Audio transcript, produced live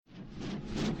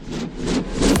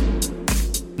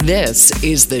This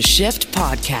is the Shift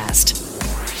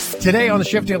Podcast. Today on the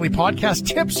Shift Daily Podcast,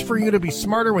 tips for you to be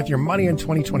smarter with your money in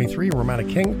 2023. Romana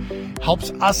King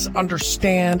helps us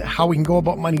understand how we can go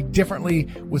about money differently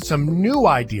with some new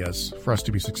ideas for us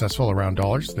to be successful around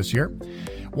dollars this year.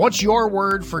 What's your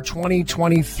word for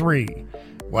 2023?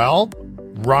 Well,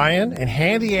 Ryan and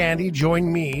Handy Andy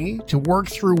join me to work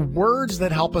through words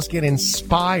that help us get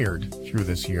inspired through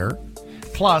this year.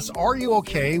 Plus, are you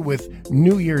okay with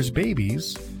New Year's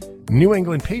babies, New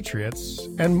England Patriots,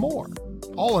 and more?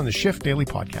 All on the Shift Daily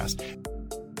Podcast.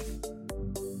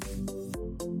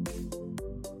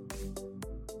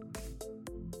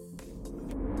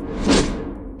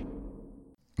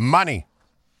 Money.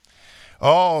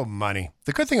 Oh, money.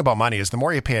 The good thing about money is the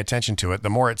more you pay attention to it, the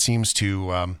more it seems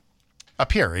to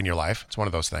appear in your life. It's one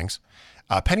of those things.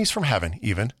 Pennies from heaven,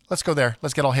 even. Let's go there.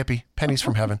 Let's get all hippie. Pennies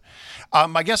from heaven.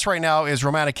 My guest right now is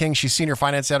Romana King. She's senior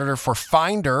finance editor for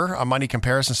Finder, a money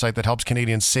comparison site that helps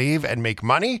Canadians save and make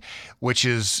money, which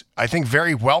is, I think,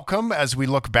 very welcome as we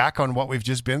look back on what we've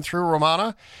just been through,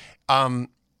 Romana.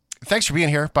 Thanks for being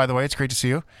here, by the way. It's great to see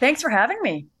you. Thanks for having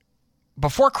me.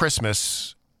 Before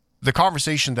Christmas, the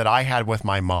conversation that I had with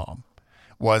my mom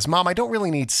was, Mom, I don't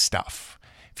really need stuff.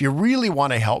 If you really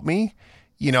want to help me,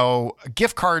 you know,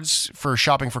 gift cards for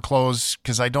shopping for clothes,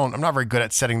 because I'm not very good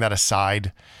at setting that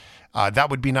aside.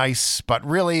 That would be nice, but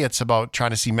really it's about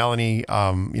trying to see Melanie,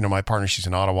 my partner, she's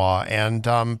in Ottawa, and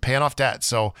paying off debt.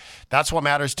 So that's what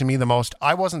matters to me the most.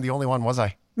 I wasn't the only one, was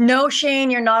I? No,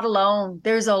 Shane, you're not alone.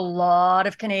 There's a lot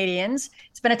of Canadians.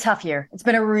 It's been a tough year. It's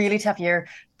been a really tough year.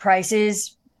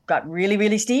 Prices got really,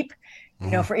 really steep,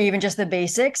 for even just the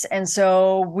basics. And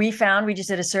so we just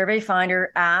did a survey.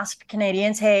 Finder asked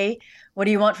Canadians, hey, what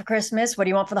do you want for Christmas? What do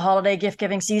you want for the holiday gift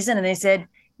giving season? And they said,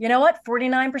 you know what?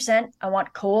 49%, I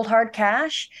want cold hard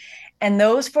cash. And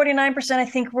those 49%, I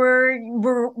think were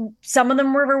some of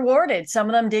them were rewarded. Some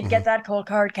of them did get that cold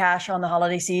hard cash on the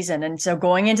holiday season. And so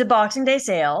going into Boxing Day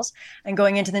sales and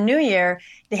going into the new year,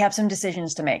 they have some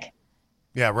decisions to make.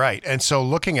 Yeah, right. And so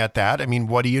looking at that,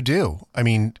 what do you do?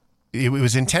 It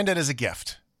was intended as a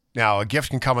gift. Now, a gift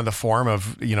can come in the form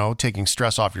of, taking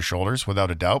stress off your shoulders without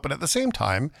a doubt. But at the same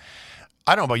time,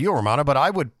 I don't know about you, Romana, but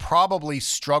I would probably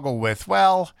struggle with,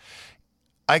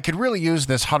 I could really use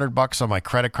this $100 on my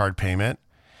credit card payment.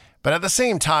 But at the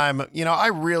same time, I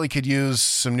really could use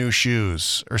some new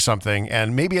shoes or something.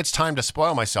 And maybe it's time to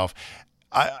spoil myself.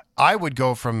 I would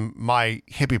go from my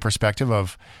hippie perspective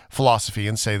of philosophy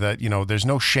and say that, there's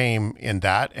no shame in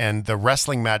that. And the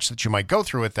wrestling match that you might go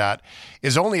through with that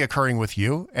is only occurring with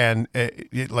you. And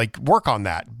work on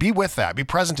that. Be with that. Be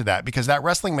present to that. Because that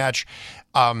wrestling match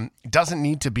doesn't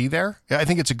need to be there. I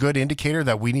think it's a good indicator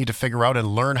that we need to figure out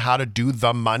and learn how to do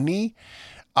the money.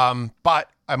 But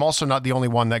I'm also not the only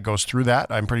one that goes through that.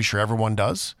 I'm pretty sure everyone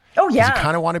does. Oh, yeah. You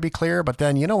kind of want to be clear. But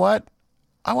then, you know what?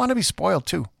 I want to be spoiled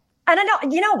too. And I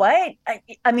know, you know what?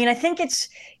 I think it's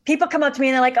people come up to me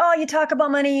and they're like, oh, you talk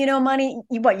about money, money.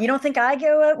 You don't think I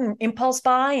go out and impulse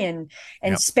buy and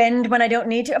spend when I don't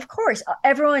need to? Of course,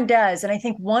 everyone does. And I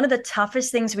think one of the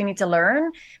toughest things we need to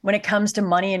learn when it comes to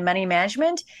money and money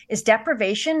management is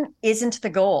deprivation isn't the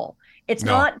goal. It's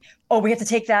not, we have to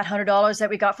take that $100 that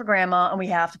we got for grandma and we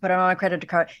have to put it on a credit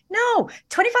card. No,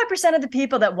 25% of the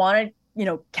people that wanted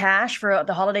cash for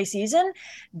the holiday season,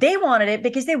 they wanted it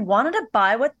because they wanted to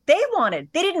buy what they wanted.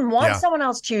 They didn't want someone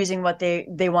else choosing what they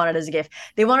wanted as a gift.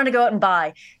 They wanted to go out and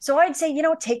buy. So I'd say,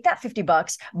 take that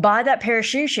 $50, buy that pair of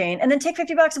shoes, Shane, and then take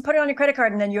 $50 and put it on your credit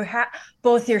card. And then you have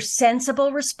both your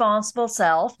sensible, responsible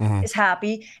self is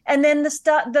happy. And then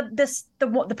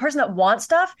the person that wants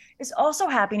stuff is also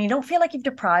happy. And you don't feel like you've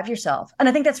deprived yourself. And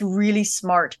I think that's really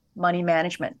smart money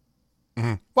management.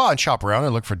 Mm-hmm. Well, and shop around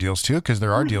and look for deals too, because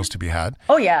there are deals to be had.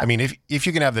 Oh yeah. If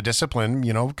you can have the discipline,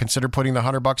 consider putting the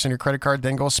 $100 on your credit card,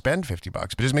 then go spend $50.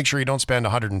 But just make sure you don't spend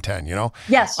 110.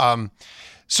 Yes.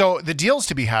 So the deals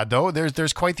to be had though,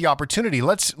 there's quite the opportunity.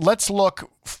 Let's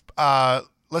look.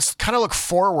 Let's kind of look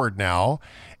forward now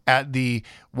at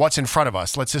what's in front of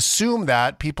us. Let's assume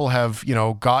that people have,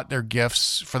 got their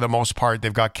gifts for the most part.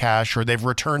 They've got cash or they've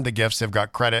returned the gifts. They've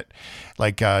got credit,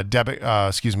 like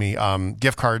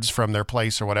gift cards from their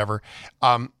place or whatever.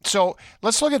 So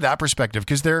let's look at that perspective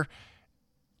because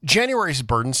January is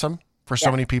burdensome for so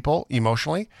many people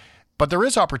emotionally, but there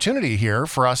is opportunity here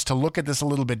for us to look at this a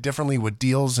little bit differently with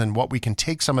deals and what we can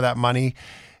take some of that money.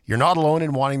 You're not alone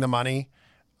in wanting the money.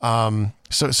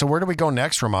 So where do we go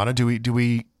next, Romana? Do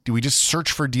we just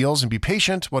search for deals and be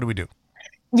patient? What do we do?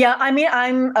 Yeah, I mean,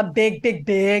 I'm a big, big,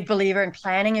 big believer in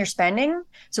planning your spending.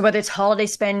 So whether it's holiday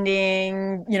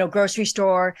spending, grocery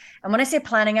store, and when I say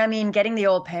planning, I mean getting the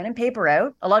old pen and paper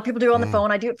out. A lot of people do it on the Mm,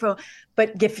 phone. I do it for,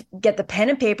 but get the pen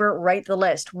and paper, write the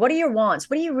list. What are your wants?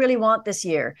 What do you really want this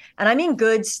year? And I mean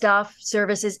goods, stuff,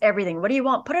 services, everything. What do you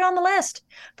want? Put it on the list.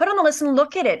 Put it on the list and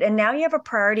look at it. And now you have a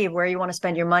priority of where you want to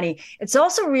spend your money. It's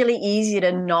also really easy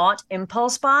to not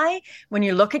impulse buy when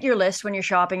you look at your list when you're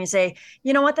shopping and say,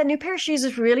 you know what, that new pair of shoes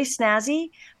is really snazzy,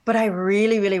 but I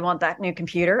really, really want that new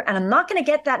computer. And I'm not going to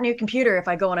get that new computer if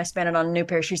I go and I spend it on a new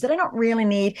pair of shoes that I don't really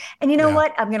need. And you know yeah.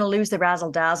 what? I'm going to lose the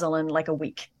razzle dazzle in like a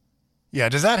week. Yeah.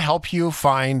 Does that help you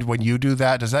find when you do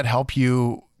that? Does that help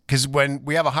you? Because when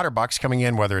we have $100 coming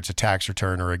in, whether it's a tax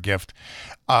return or a gift,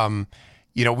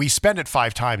 we spend it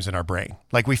 5 times in our brain.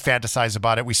 Like we fantasize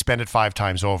about it. We spend it 5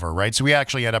 times over, right? So we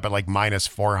actually end up at like minus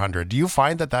 400. Do you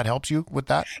find that helps you with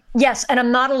that? Yes, and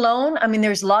I'm not alone. I mean,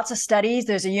 there's lots of studies.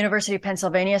 There's a University of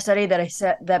Pennsylvania study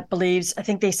that believes, I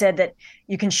think they said that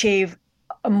you can shave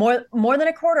more than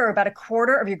a quarter, or about a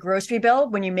quarter of your grocery bill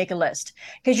when you make a list,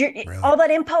 because you're Really? all that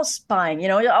impulse buying,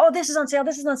 oh, this is on sale,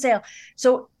 this is on sale.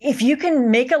 So if you can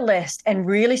make a list and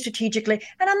really strategically,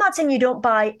 and I'm not saying you don't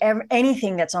buy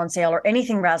anything that's on sale or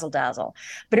anything razzle dazzle,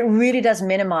 but it really does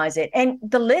minimize it. And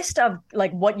the list of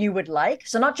like what you would like,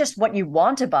 so not just what you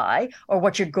want to buy or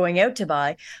what you're going out to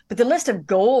buy, but the list of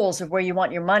goals of where you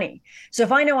want your money. So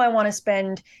if I know I want to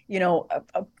spend,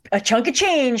 a chunk of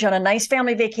change on a nice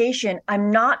family vacation, I'm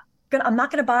not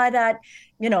gonna buy that,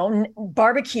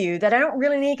 barbecue that I don't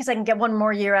really need because I can get one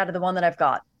more year out of the one that I've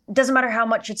got. It doesn't matter how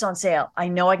much it's on sale. I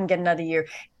know I can get another year.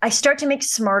 I start to make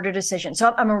smarter decisions.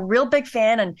 So I'm a real big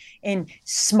fan in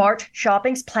smart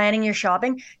shopping, planning your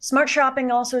shopping. Smart shopping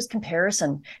also is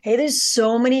comparison. Hey, there's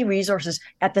so many resources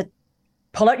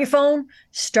pull out your phone,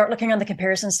 start looking on the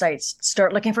comparison sites,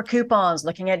 start looking for coupons,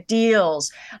 looking at deals.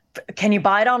 Can you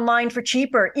buy it online for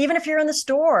cheaper? Even if you're in the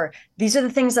store, these are the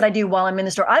things that I do while I'm in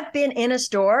the store. I've been in a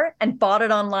store and bought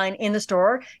it online in the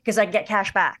store because I get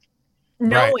cash back,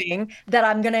 knowing that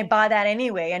I'm going to buy that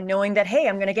anyway. And knowing that, hey,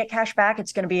 I'm going to get cash back.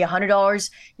 It's going to be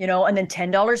 $100, and then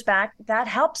 $10 back. That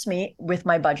helps me with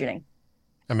my budgeting.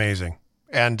 Amazing.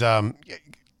 And,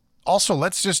 also,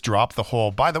 let's just drop the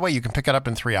whole, by the way, you can pick it up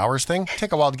in 3 hours thing.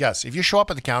 Take a wild guess. If you show up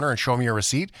at the counter and show them your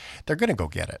receipt, they're going to go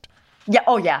get it. Yeah.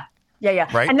 Oh, yeah. Yeah.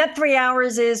 Right. And that 3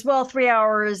 hours is, 3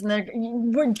 hours, and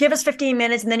then give us 15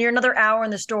 minutes, and then you're another hour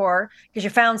in the store because you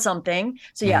found something.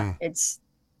 So yeah, it's,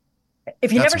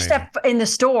 if you That's never step in the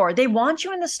store, they want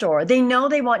you in the store. They know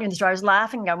they want you in the store. I was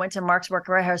laughing. I went to Mark's Work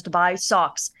Warehouse to buy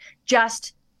socks,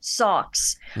 just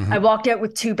socks. I walked out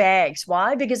with 2 bags.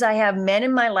 Why? Because I have men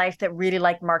in my life that really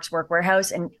like Mark's Work Warehouse.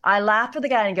 And I laughed with the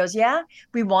guy and he goes, yeah,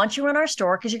 we want you in our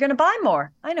store because you're going to buy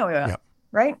more. I know you are. Yep.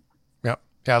 Right? Yep.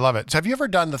 Yeah, I love it. So have you ever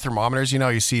done the thermometers?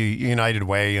 You see United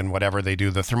Way and whatever they do,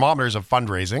 the thermometers of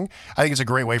fundraising. I think it's a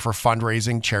great way for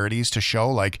fundraising charities to show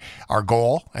like our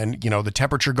goal and, the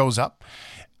temperature goes up.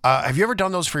 Have you ever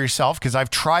done those for yourself? Because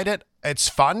I've tried it. It's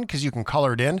fun because you can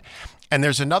color it in. And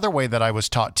there's another way that I was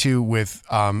taught too with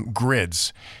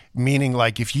grids, meaning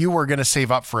like if you were going to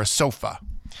save up for a sofa,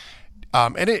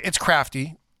 and it's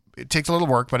crafty, it takes a little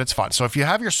work, but it's fun. So if you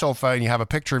have your sofa and you have a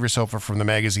picture of your sofa from the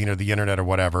magazine or the internet or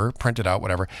whatever, print it out,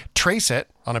 whatever, trace it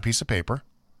on a piece of paper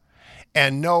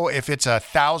and know if it's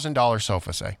 $1,000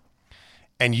 sofa, say,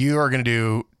 and you are going to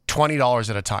do $20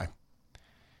 at a time.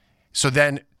 So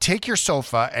then take your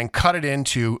sofa and cut it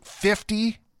into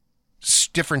 50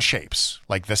 different shapes.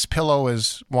 Like this pillow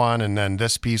is one, and then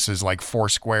this piece is like 4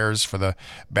 squares for the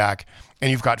back.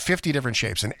 And you've got 50 different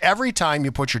shapes. And every time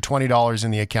you put your $20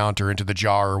 in the account or into the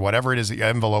jar or whatever it is, the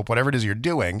envelope, whatever it is you're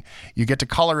doing, you get to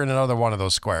color in another one of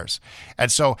those squares.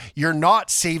 And so you're not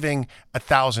saving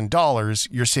 $1,000,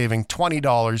 you're saving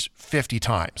 $20 50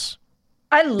 times.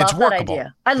 I love that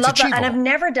idea. I love that. And I've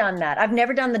never done that. I've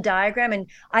never done the diagram. And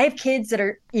I have kids that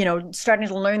are, starting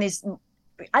to learn these,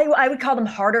 I would call them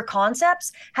harder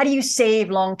concepts. How do you save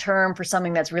long term for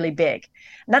something that's really big?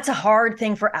 And that's a hard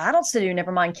thing for adults to do,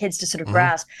 never mind kids to sort of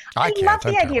grasp. I love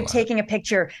the idea of taking a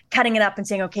picture, cutting it up and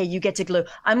saying, okay, you get to glue.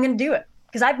 I'm going to do it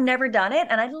because I've never done it.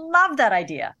 And I love that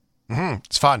idea.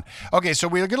 It's fun. Okay, so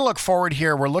we're going to look forward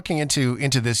here. We're looking into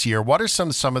this year. What are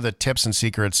some of the tips and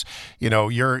secrets?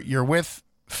 You're with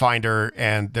Finder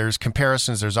and there's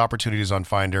comparisons, there's opportunities on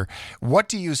Finder. What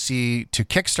do you see to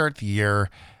kickstart the year?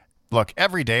 Look,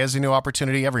 every day is a new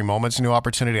opportunity. Every moment's a new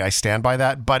opportunity. I stand by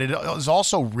that. But it is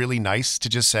also really nice to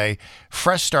just say,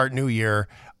 fresh start, new year.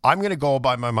 I'm going to go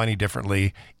about my money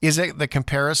differently. Is it the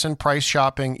comparison price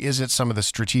shopping? Is it some of the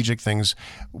strategic things?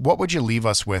 What would you leave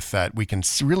us with that we can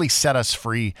really set us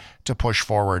free to push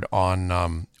forward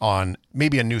on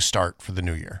maybe a new start for the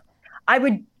new year? I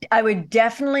would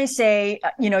definitely say,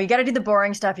 you got to do the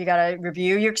boring stuff. You got to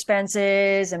review your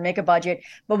expenses and make a budget.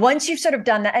 But once you've sort of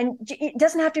done that, and it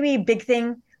doesn't have to be a big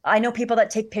thing. I know people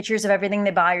that take pictures of everything they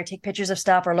buy or take pictures of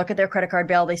stuff or look at their credit card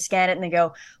bill. They scan it and they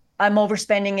go, I'm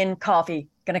overspending in coffee.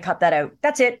 Going to cut that out.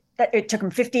 That's it. It took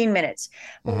them 15 minutes.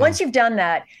 But once you've done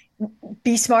that,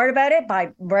 be smart about it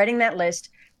by writing that list.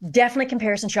 Definitely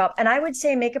comparison shop. And I would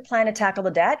say make a plan to tackle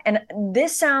the debt. And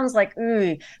this sounds like,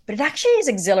 ooh, but it actually is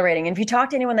exhilarating. And if you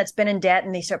talk to anyone that's been in debt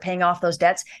and they start paying off those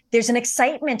debts, there's an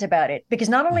excitement about it because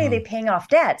not only are they paying off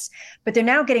debts, but they're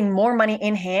now getting more money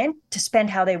in hand to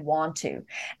spend how they want to.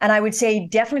 And I would say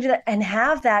definitely do that and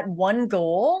have that one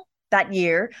goal that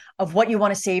year of what you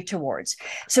want to save towards.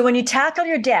 So when you tackle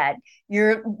your debt,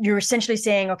 you're essentially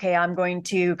saying, okay, I'm going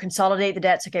to consolidate the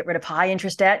debt, so get rid of high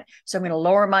interest debt. So I'm going to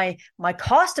lower my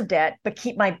cost of debt, but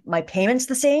keep my payments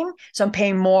the same. So I'm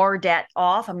paying more debt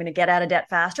off. I'm going to get out of debt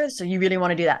faster. So you really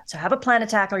want to do that. So have a plan to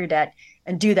tackle your debt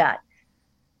and do that.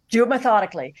 Do it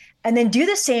methodically. And then do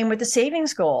the same with the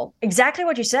savings goal. Exactly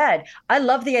what you said. I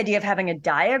love the idea of having a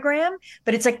diagram,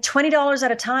 but it's like $20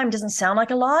 at a time. Doesn't sound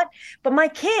like a lot. But my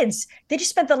kids, they just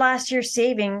spent the last year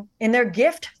saving in their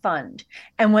gift fund.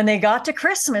 And when they got to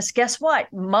Christmas, guess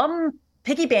what? Mom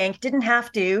piggy bank didn't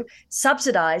have to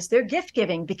subsidize their gift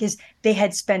giving because they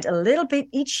had spent a little bit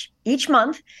each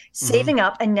month saving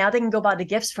up, and now they can go buy the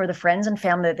gifts for the friends and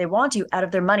family that they want to out of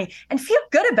their money and feel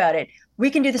good about it. We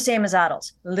can do the same as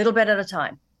adults, a little bit at a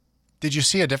time. Did you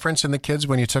see a difference in the kids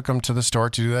when you took them to the store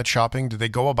to do that shopping? Did they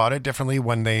go about it differently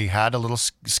when they had a little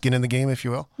skin in the game, if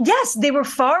you will? Yes, they were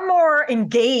far more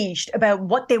engaged about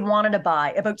what they wanted to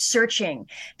buy, about searching.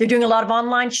 They're doing a lot of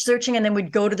online searching and then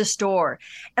would go to the store.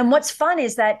 And what's fun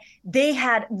is that they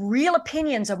had real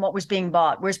opinions on what was being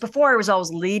bought. Whereas before I was always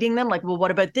leading them like, well,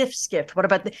 what about this gift? What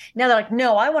about now they're like,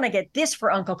 no, I want to get this for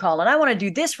Uncle Colin. I want to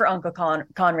do this for Uncle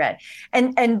Conrad.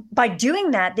 And by doing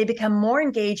that, they become more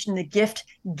engaged in the gift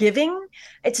giving.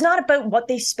 It's not about what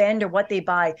they spend or what they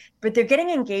buy, but they're getting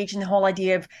engaged in the whole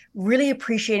idea of really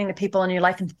appreciating the people in your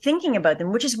life and thinking about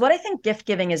them, which is what I think gift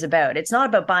giving is about. It's not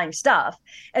about buying stuff.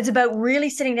 It's about really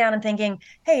sitting down and thinking,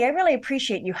 hey, I really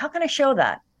appreciate you. How can I show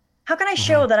that? How can I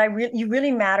show that you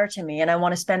really matter to me and I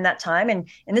want to spend that time, and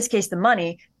in this case, the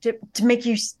money, to make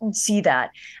you see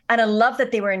that? And I love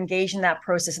that they were engaged in that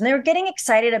process and they were getting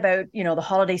excited about, the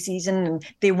holiday season, and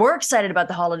they were excited about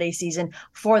the holiday season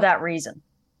for that reason.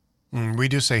 We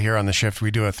do say here on The Shift,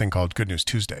 we do a thing called Good News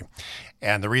Tuesday.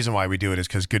 And the reason why we do it is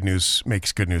because good news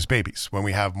makes good news babies. When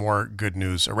we have more good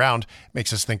news around, it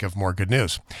makes us think of more good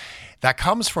news. That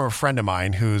comes from a friend of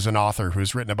mine who's an author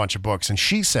who's written a bunch of books. And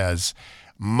she says,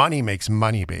 money makes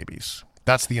money babies.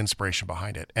 That's the inspiration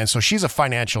behind it. And so she's a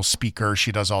financial speaker.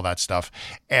 She does all that stuff.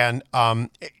 And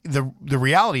the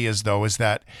reality is, though, is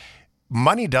that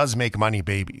money does make money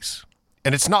babies.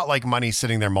 And it's not like money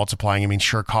sitting there multiplying. I mean,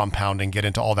 sure, compounding, get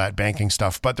into all that banking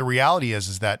stuff. But the reality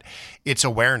is that it's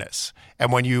awareness.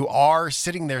 And when you are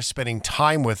sitting there spending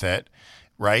time with it,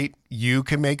 right, you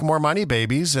can make more money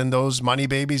babies, and those money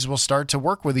babies will start to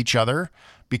work with each other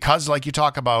because, like you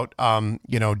talk about,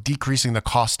 decreasing the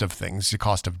cost of things, the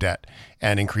cost of debt,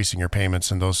 and increasing your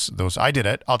payments. And those, I did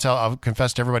it. I'll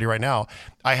confess to everybody right now,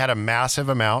 I had a massive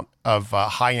amount of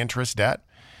high interest debt.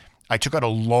 I took out a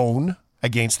loan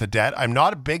against the debt. I'm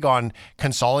not big on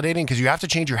consolidating because you have to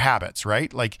change your habits,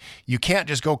 right? Like you can't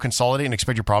just go consolidate and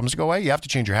expect your problems to go away. You have to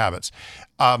change your habits.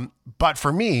 But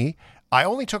for me, I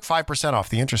only took 5% off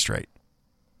the interest rate.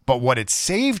 But what it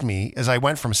saved me is I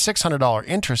went from $600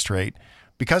 interest rate,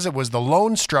 because it was the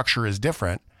loan structure is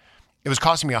different. It was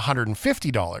costing me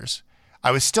 $150.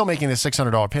 I was still making the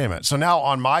 $600 payment. So now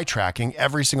on my tracking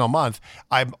every single month,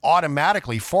 I'm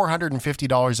automatically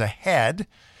 $450 ahead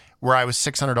where I was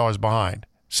 $600 behind.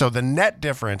 So the net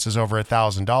difference is over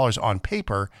 $1,000 on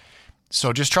paper.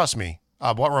 So just trust me.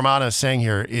 What Romana is saying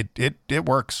here, it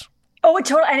works. Oh,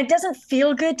 and it doesn't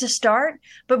feel good to start.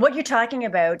 But what you're talking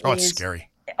about it's scary.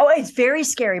 Oh, it's very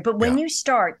scary. But when you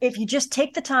start, if you just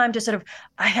take the time to sort of,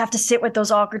 I have to sit with those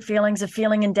awkward feelings of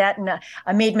feeling in debt and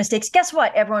I made mistakes. Guess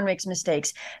what? Everyone makes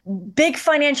mistakes. Big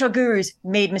financial gurus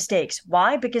made mistakes.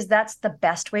 Why? Because that's the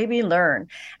best way we learn.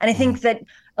 And I think that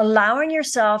allowing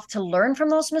yourself to learn from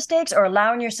those mistakes, or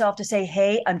allowing yourself to say,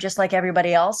 hey, I'm just like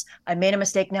everybody else. I made a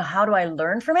mistake. Now, how do I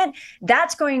learn from it?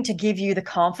 That's going to give you the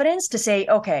confidence to say,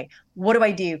 okay, what do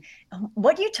I do?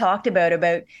 What you talked about,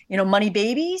 money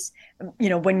babies,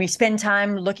 when we spend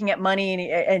time looking at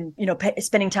money and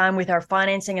spending time with our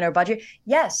financing and our budget.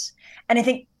 Yes. And I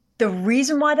think the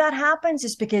reason why that happens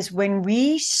is because when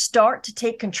we start to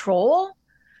take control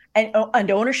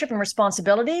and ownership and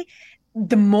responsibility,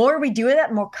 the more we do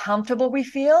that, more comfortable we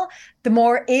feel, the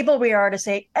more able we are to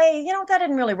say, hey, that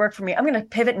didn't really work for me. I'm going to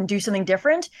pivot and do something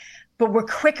different. But we're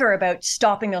quicker about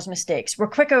stopping those mistakes. We're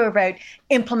quicker about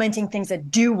implementing things that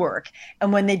do work.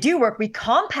 And when they do work, we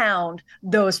compound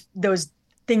those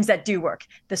things that do work,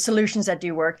 the solutions that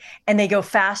do work, and they go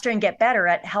faster and get better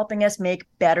at helping us make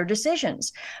better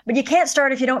decisions. But you can't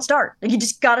start if you don't start. You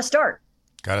just got to start.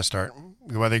 Got to start.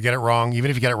 Whether you get it wrong,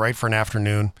 even if you get it right for an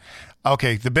afternoon.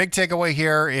 Okay, the big takeaway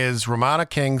here is Romana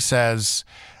King says,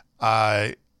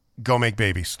 go make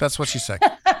babies. That's what she's saying.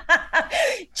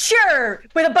 Sure,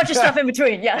 with a bunch of stuff in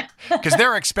between, yeah. Because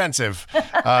they're expensive.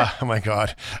 Oh, my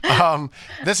God.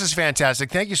 This is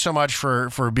fantastic. Thank you so much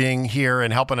for being here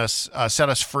and helping us set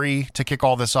us free to kick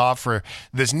all this off for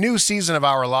this new season of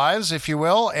our lives, if you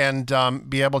will, and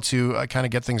be able to kind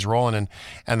of get things rolling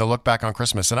and the look back on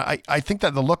Christmas. And I think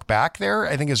that the look back there,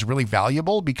 I think, is really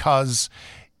valuable because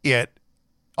it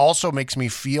also makes me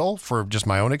feel, for just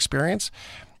my own experience,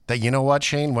 that, you know what,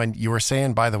 Shane, when you were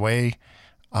saying, by the way,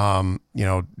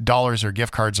 dollars or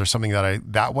gift cards or something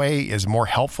that way is more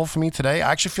helpful for me today.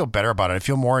 I actually feel better about it. I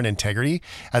feel more in integrity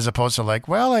as opposed to like,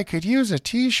 well, I could use a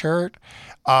t-shirt.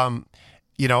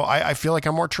 I feel like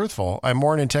I'm more truthful. I'm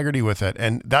more in integrity with it.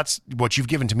 And that's what you've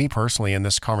given to me personally in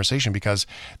this conversation, because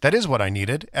that is what I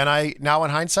needed. And I, now in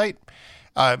hindsight,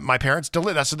 my parents,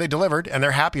 that's what they delivered, and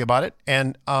they're happy about it.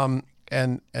 And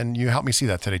you helped me see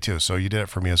that today too. So you did it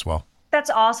for me as well. That's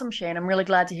awesome, Shane. I'm really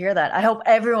glad to hear that. I hope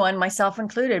everyone, myself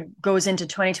included, goes into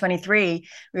 2023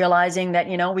 realizing that,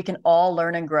 we can all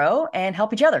learn and grow and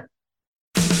help each other.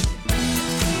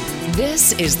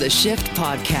 This is the Shift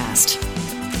Podcast.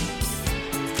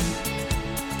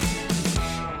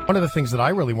 One of the things that I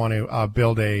really want to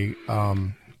build a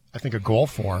goal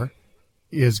for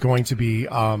is going to be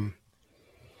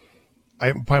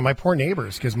by my poor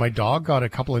neighbors, because my dog got a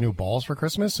couple of new balls for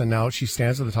Christmas, and now she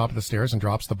stands at the top of the stairs and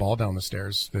drops the ball down the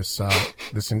stairs. This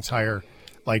entire,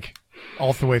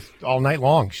 all night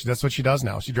long. That's what she does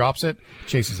now. She drops it,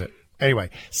 chases it.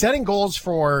 Anyway, setting goals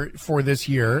for this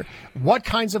year. What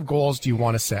kinds of goals do you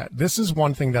want to set? This is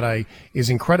one thing that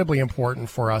is incredibly important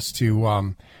for us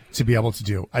to be able to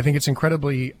do. I think it's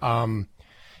incredibly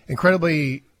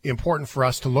important for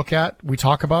us to look at. We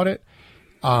talk about it.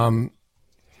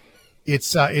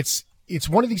 It's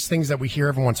one of these things that we hear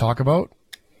everyone talk about,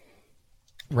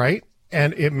 right?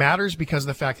 And it matters because of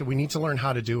the fact that we need to learn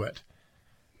how to do it.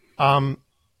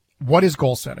 What is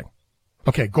goal setting?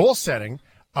 Okay, goal setting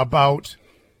about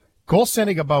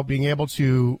being able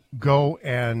to go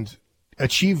and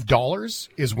achieve dollars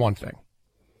is one thing.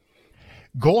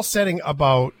 Goal setting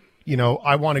about,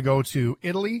 I want to go to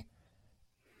Italy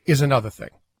is another thing.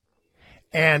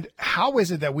 And how is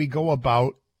it that we go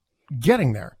about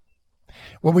getting there?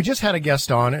 Well, we just had a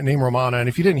guest on named Romana, and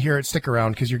if you didn't hear it, stick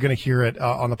around because you're going to hear it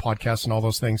on the podcast and all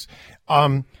those things.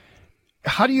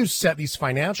 How do you set these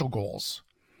financial goals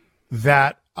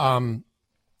that it's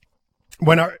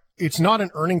not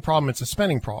an earning problem, it's a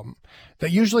spending problem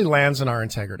that usually lands in our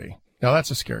integrity? Now,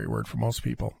 that's a scary word for most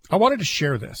people. I wanted to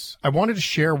share this. I wanted to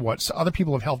share what other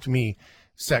people have helped me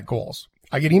set goals.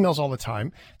 I get emails all the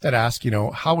time that ask,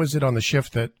 how is it on the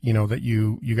shift that, that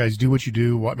you guys do what you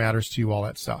do, what matters to you, all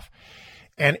that stuff.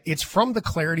 And it's from the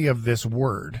clarity of this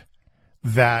word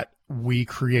that we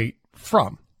create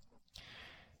from.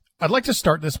 I'd like to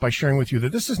start this by sharing with you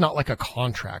that this is not like a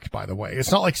contract, by the way.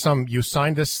 It's not like you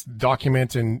signed this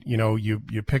document and,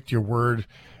 you picked your word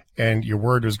and your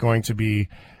word was going to be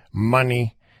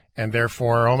money. And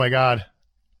therefore, oh my God,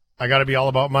 I got to be all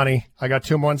about money. I got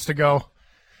 2 months to go.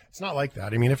 It's not like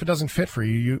that. I mean, if it doesn't fit for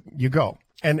you, you go.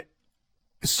 And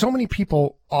so many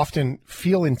people often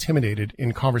feel intimidated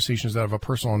in conversations that have a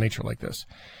personal nature like this.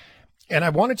 And I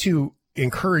wanted to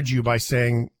encourage you by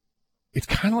saying it's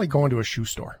kind of like going to a shoe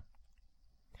store.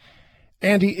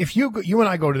 Andy, if you and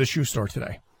I go to the shoe store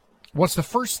today, what's the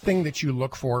first thing that you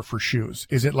look for shoes?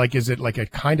 Is it like a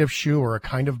kind of shoe or a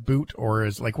kind of boot, or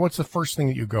what's the first thing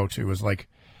that you go to? Do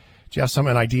you have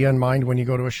an idea in mind when you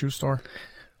go to a shoe store?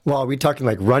 Well, are we talking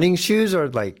like running shoes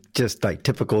or just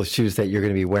typical shoes that you're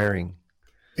going to be wearing?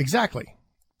 Exactly.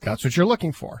 That's what you're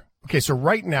looking for. Okay, so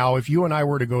right now, if you and I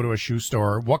were to go to a shoe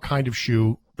store, what kind of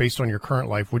shoe, based on your current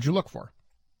life, would you look for?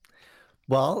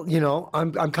 Well,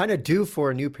 I'm kind of due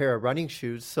for a new pair of running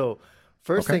shoes. So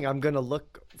first thing, I'm going to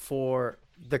look for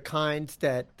the kinds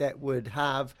that would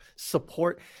have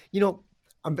support. A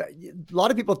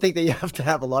lot of people think that you have to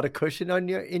have a lot of cushion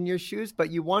in your shoes,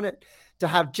 but you want it to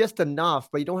have just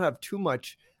enough, but you don't have too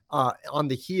much on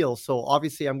the heel. So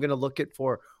obviously I'm going to look at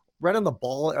for right on the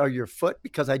ball or your foot,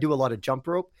 because I do a lot of jump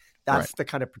rope. That's the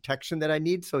kind of protection that I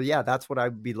need. So yeah, that's what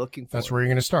I'd be looking for. That's where you're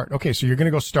going to start. Okay. So you're going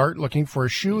to go start looking for a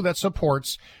shoe that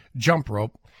supports jump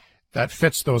rope that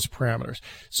fits those parameters.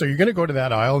 So you're going to go to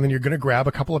that aisle and then you're going to grab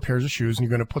a couple of pairs of shoes and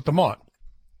you're going to put them on.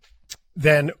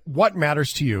 Then what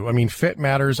matters to you? I mean, fit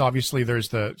matters. Obviously there's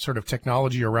the sort of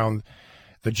technology around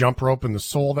the jump rope and the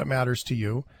sole that matters to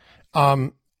you.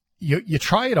 You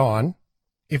try it on.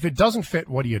 If it doesn't fit,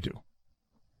 what do?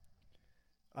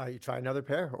 You try another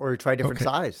pair, or you try different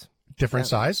size. Different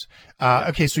size.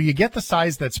 Okay, so you get the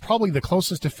size that's probably the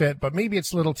closest to fit, but maybe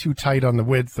it's a little too tight on the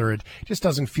width, or it just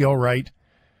doesn't feel right.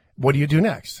 What do you do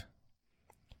next?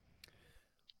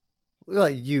 Well,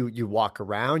 you walk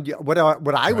around. What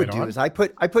I would do is I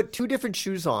put two different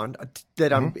shoes on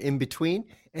that I'm in between,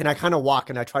 and I kind of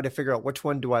walk and I try to figure out which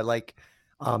one do I like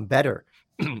better.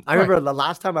 I remember the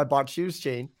last time I bought shoes,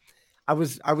 Shane, I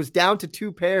was down to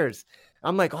two pairs.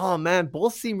 I'm like, oh man,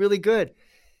 both seem really good.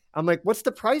 I'm like, what's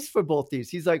the price for both these?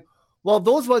 He's like, well,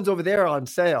 those ones over there are on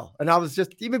sale. And I was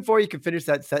just, even before you could finish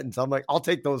that sentence, I'm like, I'll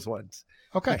take those ones.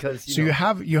 Okay. Because, you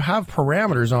have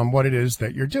parameters on what it is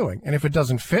that you're doing. And if it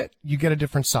doesn't fit, you get a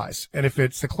different size. And if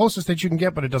it's the closest that you can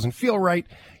get, but it doesn't feel right,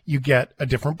 you get a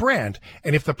different brand.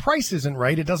 And if the price isn't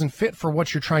right, it doesn't fit for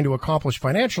what you're trying to accomplish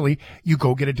financially, you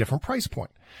go get a different price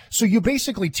point. So you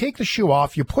basically take the shoe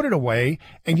off, you put it away,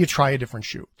 and you try a different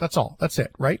shoe. That's all. That's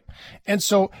it, right? And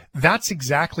so that's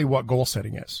exactly what goal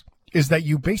setting is that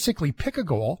you basically pick a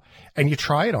goal and you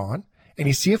try it on. And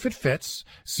you see if it fits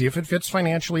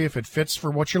financially, if it fits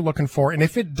for what you're looking for. And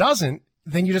if it doesn't,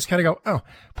 then you just kind of go,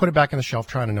 put it back on the shelf,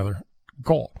 try another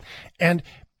goal. And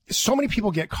so many people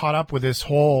get caught up with this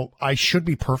whole, I should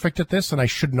be perfect at this and I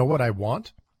should know what I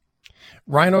want.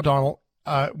 Ryan O'Donnell,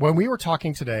 when we were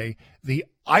talking today,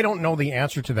 I don't know the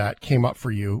answer to that came up for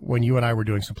you when you and I were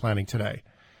doing some planning today.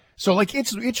 So like,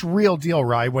 it's real deal,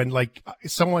 Ryan, when like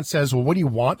someone says, well, what do you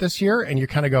want this year? And you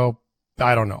kind of go,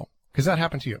 I don't know. Because that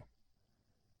happened to you.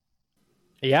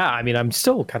 Yeah, I mean, I'm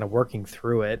still kind of working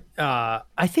through it.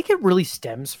 I think it really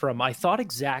stems from, I thought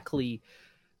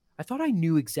I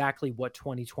knew exactly what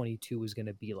 2022 was going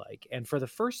to be like. And for the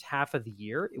first half of the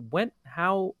year, it went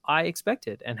how I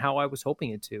expected and how I was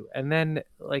hoping it to. And then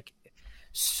like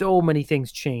so many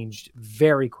things changed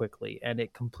very quickly and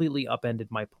it completely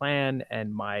upended my plan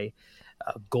and my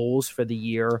goals for the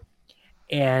year.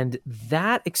 And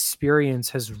that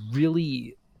experience has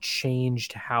really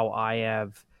changed how I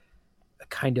have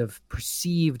kind of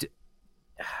perceived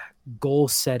goal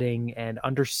setting and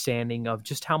understanding of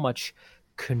just how much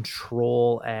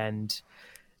control and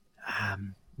I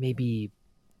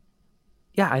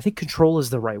think control is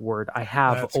the right word I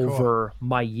have over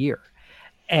my year.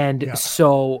 And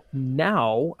so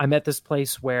now I'm at this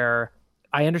place where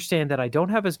I understand that I don't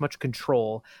have as much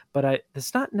control, but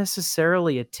it's not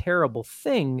necessarily a terrible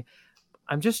thing.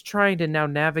 I'm just trying to now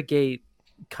navigate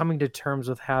coming to terms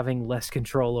with having less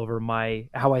control over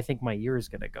how I think my year is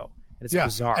going to go. It's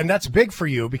bizarre. And that's big for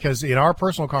you because in our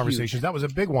personal conversations, that was a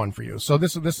big one for you. So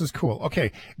this is cool.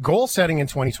 Okay. Goal setting in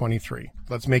 2023.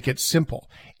 Let's make it simple.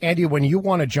 Andy, when you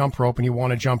want to jump rope and you want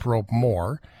to jump rope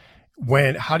more,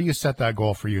 how do you set that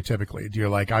goal for you typically? Do you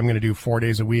like, I'm going to do 4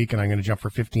 days a week and I'm going to jump for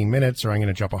 15 minutes or I'm going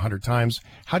to jump 100 times?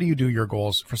 How do you do your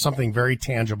goals for something very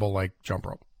tangible like jump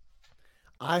rope?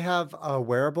 I have a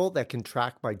wearable that can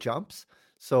track my jumps.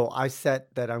 So I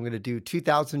set that I'm going to do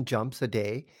 2,000 jumps a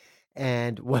day.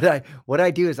 And what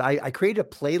I do is I create a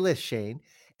playlist, Shane,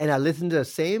 and I listen to the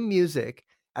same music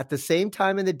at the same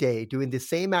time in the day, doing the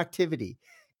same activity.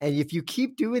 And if you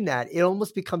keep doing that, it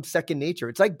almost becomes second nature.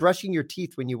 It's like brushing your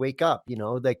teeth when you wake up,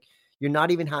 like you're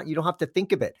not even, you don't have to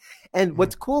think of it. And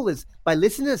what's cool is by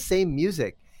listening to the same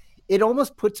music, it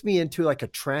almost puts me into like a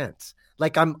trance.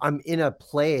 Like I'm in a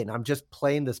play and I'm just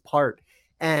playing this part.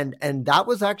 And that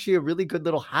was actually a really good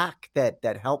little hack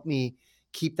that helped me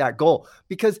keep that goal.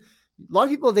 Because a lot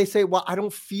of people, they say, well, I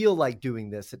don't feel like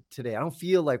doing this today. I don't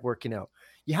feel like working out.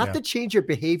 You have to change your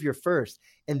behavior first.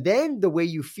 And then the way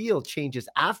you feel changes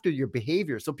after your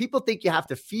behavior. So people think you have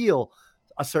to feel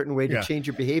a certain way to change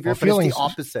your behavior, but it's the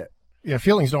opposite. Yeah,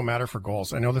 feelings don't matter for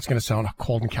goals. I know that's going to sound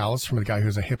cold and callous from the guy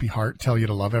who's a hippie heart, tell you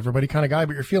to love everybody kind of guy,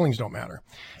 but your feelings don't matter.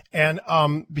 And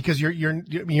because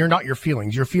you're not your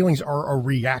feelings. Your feelings are a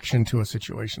reaction to a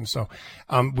situation. So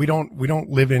we don't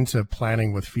live into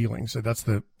planning with feelings. So that's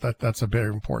a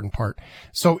very important part.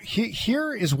 So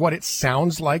here is what it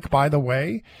sounds like, by the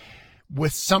way,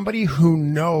 with somebody who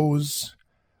knows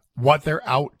what they're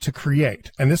out to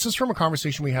create. And this is from a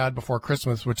conversation we had before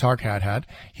Christmas with Tarek had.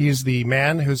 He's the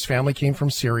man whose family came from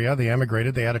Syria. They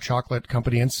emigrated. They had a chocolate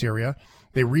company in Syria.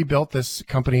 They rebuilt this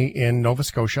company in Nova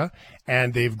Scotia,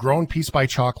 and they've grown Peace by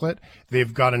Chocolate.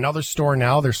 They've got another store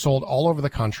now. They're sold all over the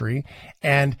country.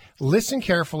 And listen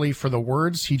carefully for the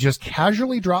words he just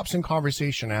casually drops in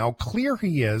conversation, how clear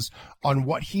he is on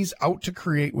what he's out to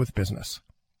create with business.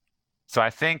 So I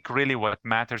think really what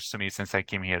matters to me since I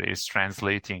came here is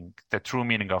translating the true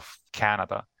meaning of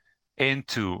Canada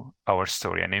into our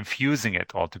story and infusing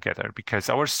it all together, because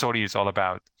our story is all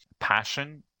about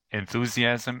passion,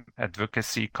 enthusiasm,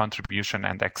 advocacy, contribution,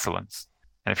 and excellence.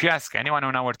 And if you ask anyone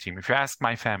on our team, if you ask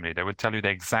my family, they will tell you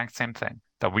the exact same thing,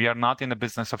 that we are not in the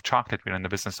business of chocolate, we're in the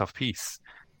business of peace.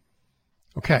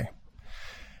 Okay.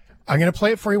 I'm going to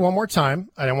play it for you one more time,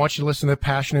 and I want you to listen to the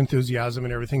passion, enthusiasm,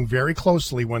 and everything very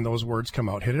closely when those words come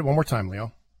out. Hit it one more time,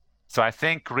 Leo. So I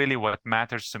think really what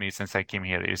matters to me since I came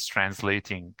here is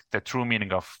translating the true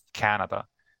meaning of Canada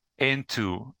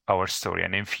into our story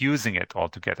and infusing it all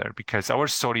together, because our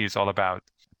story is all about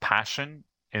passion,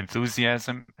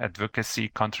 enthusiasm, advocacy,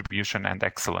 contribution, and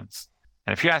excellence.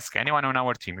 And if you ask anyone on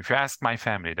our team, if you ask my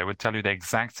family, they will tell you the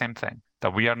exact same thing,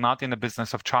 that we are not in the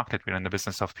business of chocolate, we're in the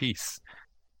business of peace.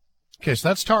 Okay, so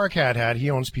that's Tarek Hadhad. He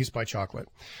owns Peace by Chocolate.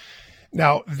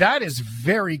 Now, that is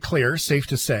very clear, safe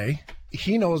to say.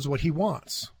 He knows what he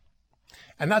wants.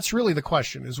 And that's really the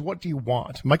question, is what do you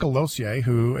want? Michael Losier,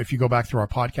 who, if you go back through our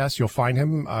podcast, you'll find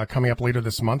him coming up later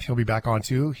this month. He'll be back on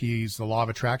too. He's the Law of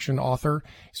Attraction author.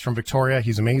 He's from Victoria.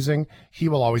 He's amazing. He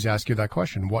will always ask you that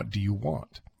question, what do you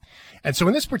want? And so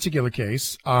in this particular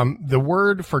case, the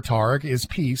word for Tarek is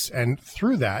peace. And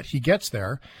through that, he gets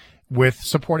there with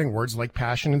supporting words like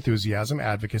passion, enthusiasm,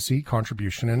 advocacy,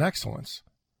 contribution, and excellence.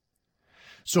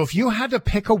 So if you had to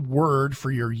pick a word for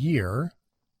your year,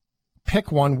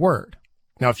 pick one word.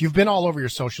 Now, if you've been all over your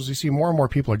socials, you see more and more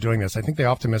people are doing this. I think they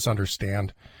often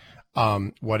misunderstand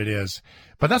what it is,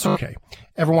 but that's okay.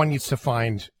 Everyone needs to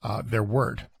find their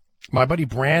word. My buddy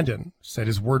Brandon said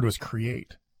his word was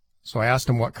create. So I asked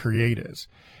him what create is.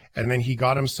 And then he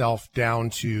got himself down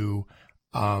to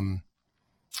a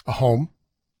home.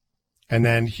 And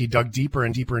then he dug deeper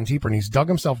and deeper and deeper, and he's dug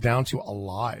himself down to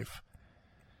alive.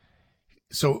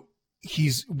 So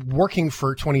he's working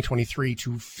for 2023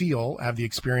 to have the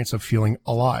experience of feeling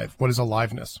alive. What is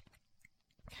aliveness?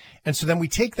 And so then we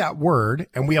take that word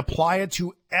and we apply it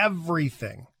to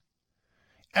everything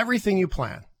you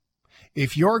plan.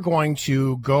 If you're going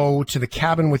to go to the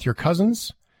cabin with your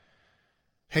cousins,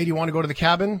 hey, do you want to go to the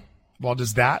cabin? Well,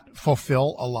 does that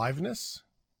fulfill aliveness?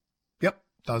 Yep,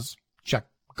 does. Check,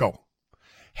 go.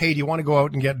 Hey, do you want to go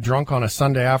out and get drunk on a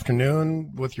Sunday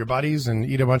afternoon with your buddies and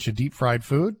eat a bunch of deep fried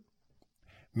food?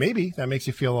 Maybe that makes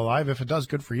you feel alive. If it does,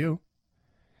 good for you.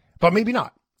 But maybe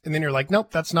not. And then you're like,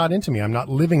 nope, that's not into me. I'm not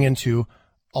living into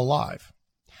alive.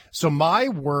 So my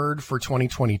word for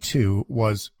 2022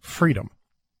 was freedom.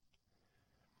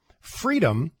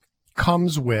 Freedom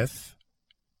comes with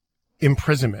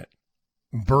imprisonment,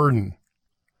 burden.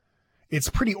 It's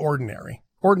pretty ordinary.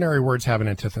 Ordinary words have an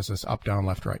antithesis, up, down,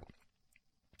 left, right.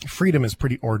 Freedom is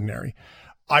pretty ordinary.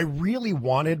 I really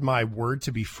wanted my word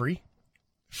to be free.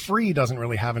 Free doesn't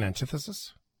really have an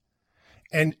antithesis.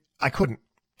 And I couldn't.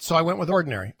 So I went with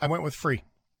ordinary. I went with free,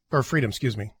 or freedom,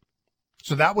 excuse me.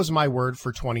 So that was my word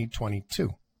for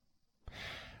 2022.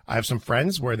 I have some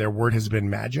friends where their word has been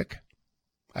magic.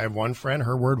 I have one friend,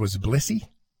 her word was blissy.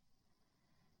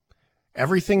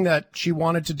 Everything that she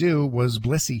wanted to do was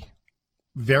blissy,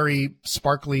 very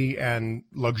sparkly and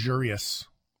luxurious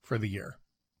for the year.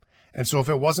 And so if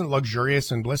it wasn't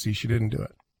luxurious and blissy, she didn't do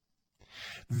it.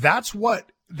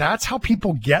 That's how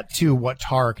people get to what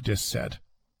Tarek just said.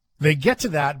 They get to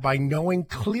that by knowing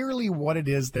clearly what it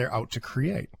is they're out to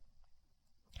create.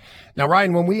 Now,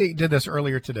 Ryan, when we did this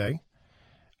earlier today,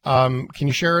 can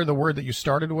you share the word that you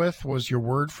started with was your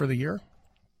word for the year?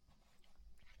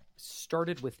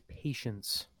 Started with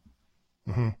patience.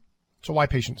 Mm-hmm. So why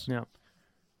patience? Yeah.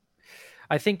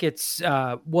 I think it's,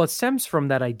 it stems from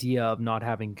that idea of not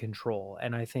having control.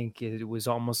 And I think it was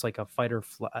almost like a fight or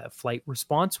flight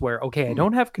response where, okay, I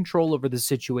don't have control over the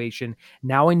situation.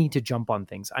 Now I need to jump on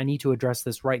things. I need to address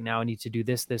this right now. I need to do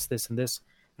this, this, this, and this.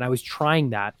 And I was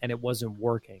trying that and it wasn't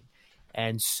working.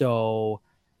 And so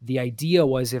The idea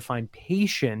was if I'm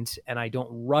patient and I don't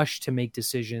rush to make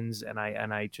decisions and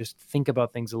I just think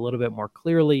about things a little bit more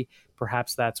clearly,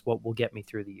 perhaps that's what will get me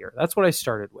through the year. That's what I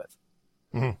started with.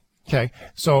 Mm-hmm. Okay.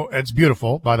 So it's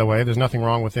beautiful, by the way. There's nothing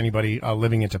wrong with anybody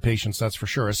living into patience, that's for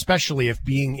sure, especially if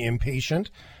being impatient.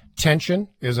 Tension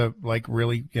is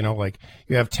really, like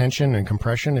you have tension and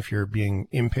compression if you're being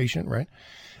impatient, right?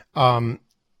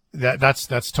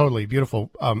 That's totally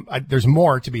beautiful. There's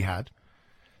more to be had.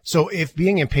 So if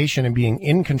being impatient and being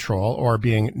in control or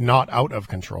being not out of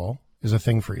control is a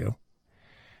thing for you,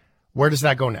 where does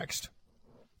that go next?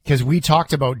 Because we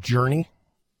talked about journey.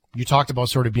 You talked about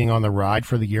sort of being on the ride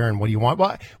for the year and what do you want?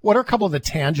 What are a couple of the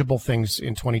tangible things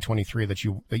in 2023 that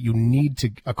you need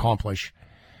to accomplish?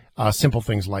 Simple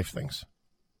things, life things.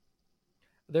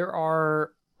 There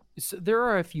are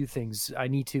a few things. I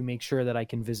need to make sure that I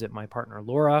can visit my partner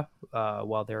Laura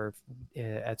while they're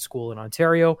at school in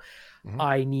Ontario. Mm-hmm.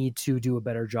 I need to do a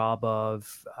better job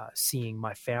of seeing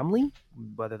my family,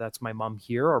 whether that's my mom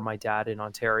here or my dad in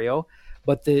Ontario.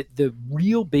 But the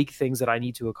real big things that I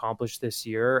need to accomplish this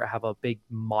year have a big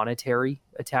monetary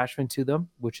attachment to them,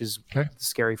 which is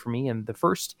scary for me. And the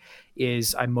first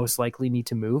is I most likely need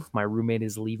to move. My roommate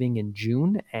is leaving in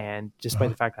June. And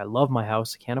despite the fact I love my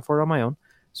house, I can't afford it on my own.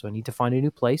 So I need to find a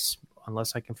new place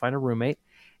unless I can find a roommate.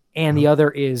 And the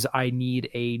other is I need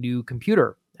a new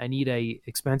computer. I need a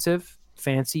expensive,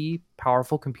 fancy,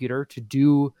 powerful computer to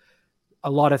do a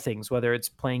lot of things, whether it's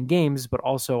playing games, but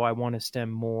also I want to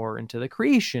stem more into the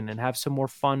creation and have some more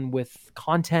fun with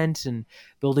content and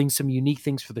building some unique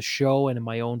things for the show and in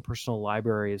my own personal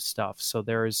library of stuff. So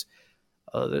there's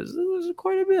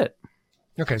quite a bit.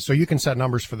 Okay, so you can set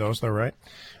numbers for those, though, right?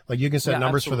 Like you can set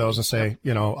numbers for those and say,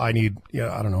 I need,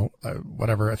 I don't know,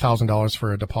 whatever, $1,000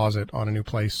 for a deposit on a new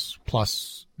place,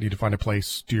 plus need to find a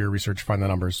place, do your research, find the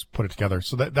numbers, put it together.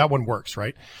 So that one works,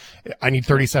 right? I need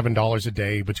 $37 a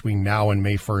day between now and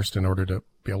May 1st in order to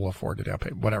be able to afford to down pay,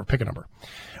 whatever, pick a number.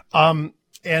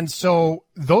 And so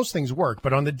those things work.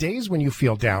 But on the days when you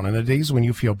feel down and the days when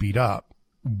you feel beat up,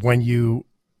 when you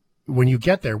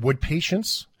get there, would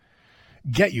patience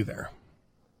get you there?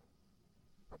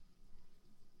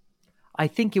 I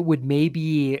think it would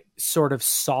maybe sort of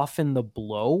soften the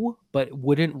blow, but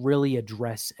wouldn't really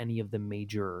address any of the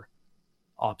major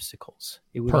obstacles.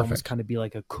 It would almost kind of be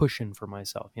like a cushion for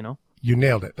myself, You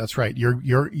nailed it. That's right.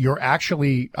 You're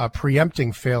actually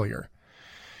preempting failure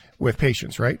with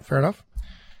patience, right? Fair enough.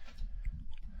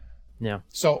 Yeah.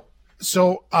 So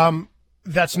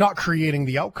that's not creating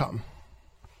the outcome.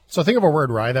 So think of a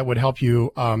word, Rye, that would help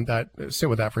you sit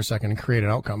with that for a second and create an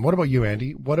outcome. What about you,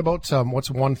 Andy? What about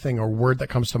what's one thing or word that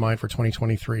comes to mind for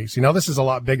 2023? See, now this is a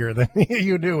lot bigger than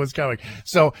you knew was coming.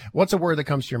 So what's a word that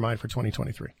comes to your mind for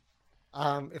 2023?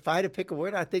 If I had to pick a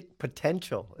word, I think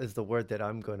potential is the word that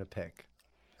I'm going to pick.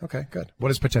 Okay, good. What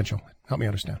is potential? Help me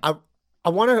understand. I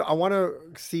want to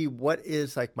see what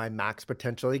is like my max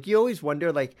potential. Like you always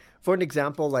wonder, like for an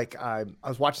example, like I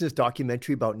was watching this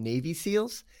documentary about Navy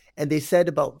SEALs, and they said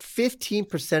about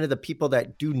 15% of the people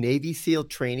that do Navy SEAL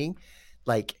training,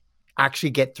 like actually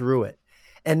get through it.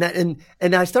 And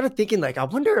I started thinking, like, I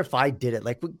wonder if I did it.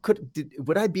 Like,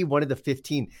 would I be one of the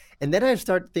 15? And then I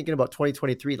started thinking about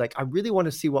 2023. Like, I really want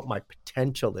to see what my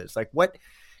potential is. Like,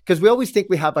 because we always think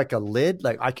we have like a lid,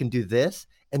 like I can do this,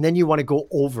 and then you want to go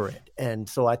over it. And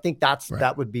so I think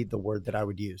that would be the word that I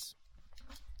would use.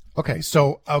 Okay.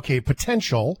 So,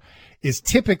 potential is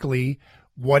typically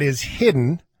what is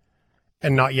hidden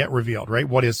and not yet revealed, right?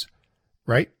 What is,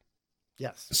 right?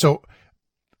 Yes. So,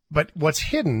 but what's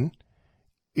hidden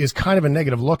is kind of a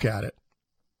negative look at it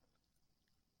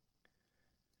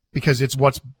because it's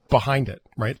what's behind it,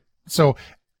 right? So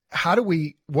how do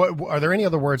what are there any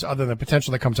other words other than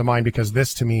potential that come to mind? Because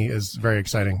this to me is very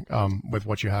exciting with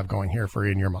what you have going here for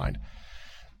in your mind.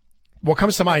 What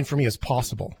comes to mind for me is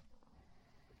possible.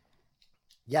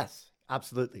 Yes,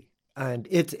 absolutely. And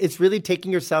it's really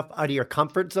taking yourself out of your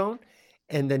comfort zone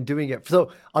and then doing it.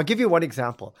 So I'll give you one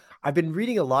example. I've been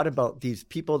reading a lot about these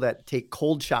people that take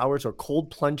cold showers or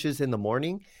cold plunges in the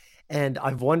morning. And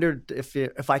I've wondered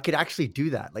if I could actually do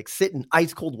that, like sit in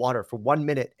ice cold water for 1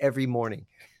 minute every morning.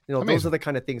 Amazing. Those are the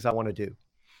kind of things I want to do.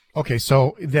 Okay.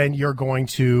 So then you're going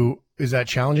to, is that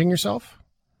challenging yourself?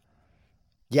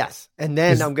 Yes. And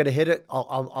then I'm going to hit it.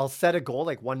 I'll set a goal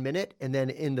like 1 minute. And then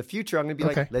in the future, I'm going to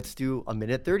be like, let's do a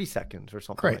minute, 30 seconds or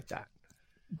something like that.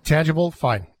 Tangible.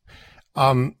 Fine.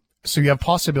 So you have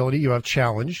possibility, you have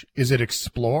challenge. Is it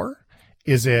explore?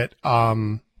 Is it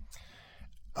almost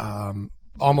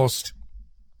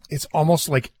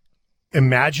like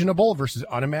imaginable versus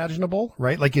unimaginable,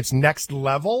 right? Like it's next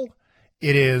level.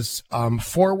 It is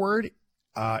forward.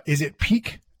 Is it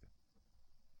peak?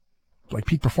 like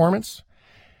peak performance?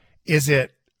 Is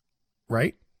it,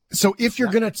 right? So if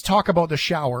you're going to talk about the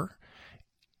shower,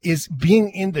 is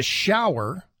being in the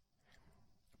shower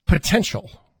potential?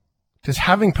 Does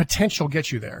having potential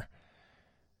get you there?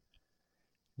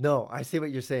 No, I see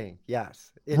what you're saying.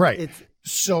 Yes. Right.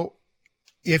 So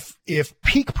if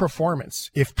peak performance,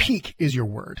 if peak is your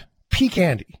word, peak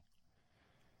Andy,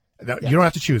 you don't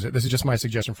have to choose it. This is just my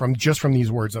suggestion from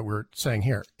these words that we're saying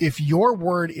here. If your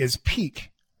word is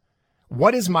peak,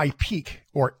 what is my peak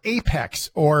or apex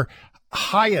or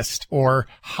highest or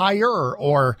higher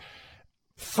or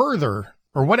further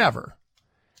or whatever?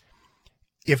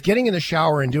 If getting in the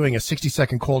shower and doing a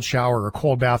 60-second cold shower or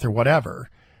cold bath or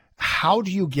whatever, how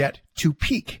do you get to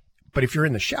peak? But if you're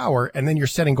in the shower and then you're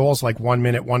setting goals like 1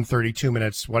 minute, 1:30, 2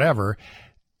 minutes, whatever,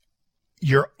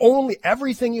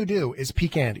 everything you do is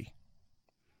peak Andy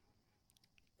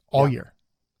all year.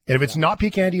 And if it's not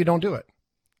peak Andy, you don't do it.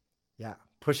 Yeah.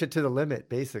 Push it to the limit,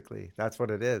 basically. That's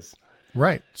what it is.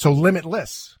 Right. So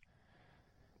limitless,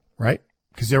 right?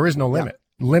 Because there is no limit.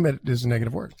 Limit is a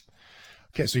negative word.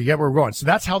 Okay, so you get where we're going. So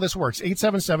that's how this works.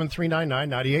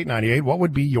 877-399-9898. What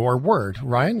would be your word?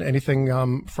 Ryan,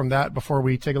 anything from that before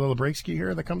we take a little break ski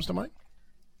here that comes to mind?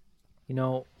 You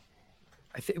know,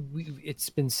 I think it's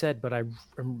been said, but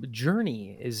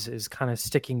journey is kind of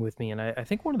sticking with me. And I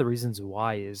think one of the reasons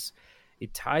why is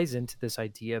it ties into this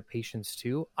idea of patience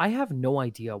too. I have no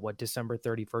idea what December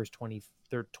 31st,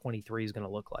 2023 is going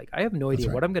to look like. I have no idea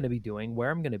what I'm going to be doing,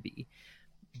 where I'm going to be.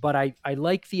 But I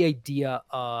like the idea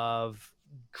of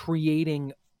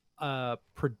creating a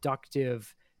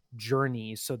productive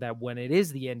journey so that when it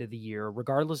is the end of the year,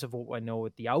 regardless of what I know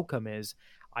what the outcome is,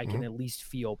 I can at least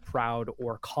feel proud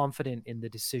or confident in the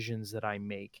decisions that I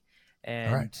make.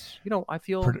 And, I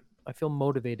feel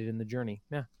motivated in the journey.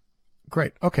 Yeah.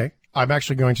 Great. Okay. I'm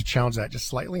actually going to challenge that just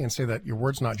slightly and say that your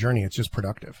word's not journey. It's just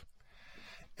productive.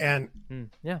 And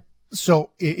so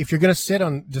if you're going to sit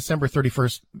on December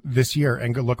 31st this year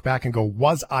and go look back and go,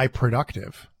 was I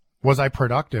productive? Was I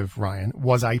productive, Ryan?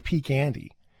 Was I peak Andy?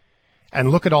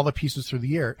 And look at all the pieces through the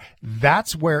year.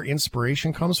 That's where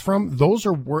inspiration comes from. Those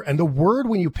are and the word,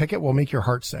 when you pick it, will make your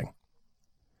heart sing.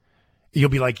 You'll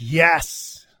be like,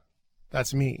 yes,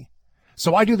 that's me.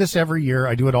 So I do this every year.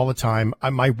 I do it all the time.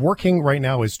 My working right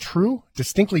now is true,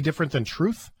 distinctly different than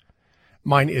truth.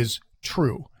 Mine is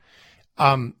true.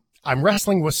 I'm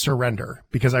wrestling with surrender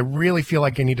because I really feel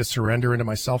like I need to surrender into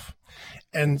myself.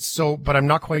 And so, but I'm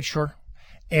not quite sure.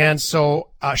 And so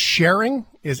sharing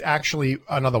is actually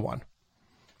another one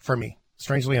for me.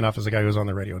 Strangely enough, as a guy who's on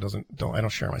the radio, I don't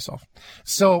share myself.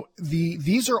 So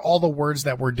these are all the words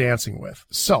that we're dancing with.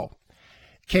 So,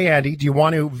 okay, Andy, do you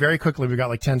want to very quickly, we've got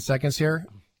like 10 seconds here.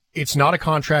 It's not a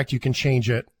contract. You can change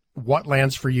it. What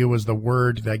lands for you is the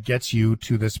word that gets you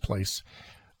to this place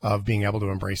of being able to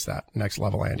embrace that next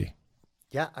level, Andy?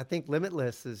 Yeah, I think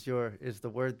limitless is the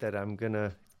word that I'm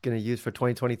gonna use for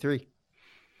 2023.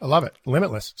 I love it.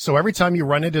 Limitless. So every time you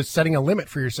run into setting a limit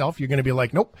for yourself, you're going to be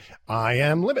like, nope, I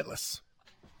am limitless.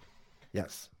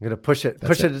 Yes. I'm going to push it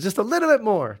just a little bit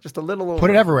more, just a little more. Put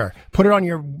it everywhere. Put it on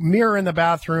your mirror in the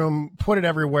bathroom, put it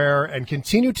everywhere, and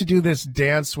continue to do this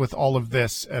dance with all of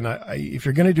this. And if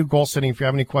you're going to do goal setting, if you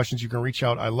have any questions, you can reach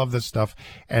out. I love this stuff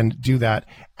and do that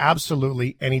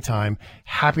absolutely anytime.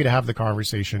 Happy to have the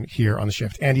conversation here on The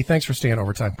Shift. Andy, thanks for staying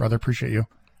overtime, brother. Appreciate you.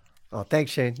 Oh, thanks,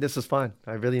 Shane. This was fun.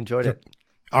 I really enjoyed it.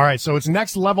 All right. So it's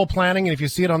next level planning. And if you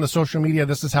see it on the social media,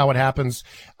 this is how it happens.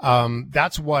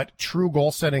 That's what true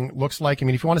goal setting looks like. I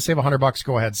mean, if you want to save $100,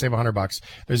 go ahead, save $100.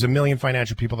 There's a million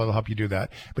financial people that'll help you do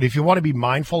that. But if you want to be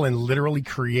mindful and literally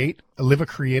live a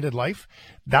created life,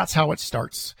 that's how it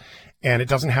starts. And it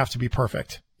doesn't have to be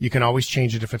perfect. You can always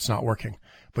change it if it's not working,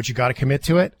 but you got to commit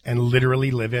to it and literally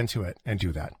live into it and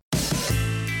do that.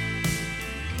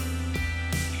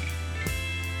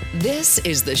 This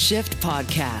is the Shift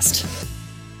Podcast.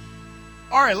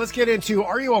 All right, let's get into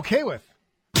Are You Okay With?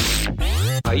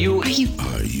 Are you okay?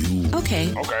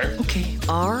 Okay.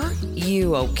 Are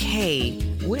you okay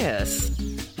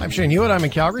with? I'm Shane Hewitt. I'm in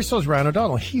Calgary. So is Ryan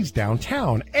O'Donnell. He's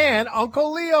downtown. And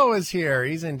Uncle Leo is here.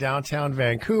 He's in downtown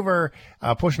Vancouver,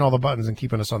 pushing all the buttons and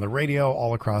keeping us on the radio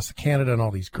all across Canada and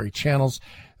all these great channels.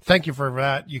 Thank you for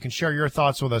that. You can share your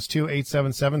thoughts with us too.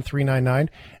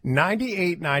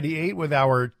 877-399-9898 with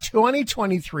our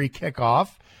 2023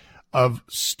 kickoff of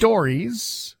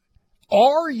stories.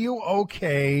 Are you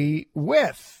okay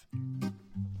with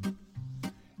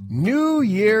New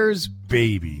Year's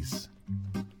babies?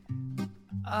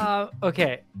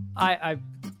 Okay.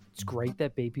 It's great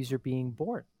that babies are being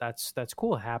born. That's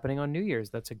cool. Happening on New Year's.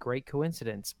 That's a great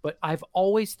coincidence. But I've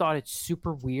always thought it's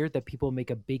super weird that people make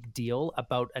a big deal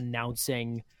about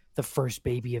announcing the first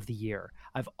baby of the year.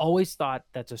 I've always thought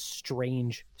that's a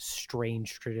strange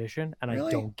tradition, and really?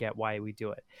 I don't get why we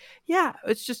do it. Yeah,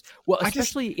 it's just, well,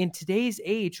 especially in today's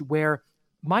age where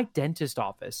my dentist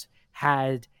office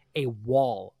had a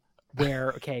wall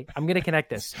where, okay, I'm going to connect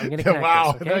this.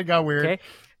 Wow, this, okay? That got weird. Okay?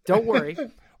 Don't worry.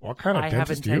 What kind of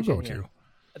dentist do you go to?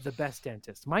 The best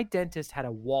dentist. My dentist had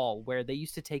a wall where they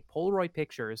used to take Polaroid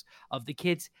pictures of the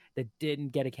kids that didn't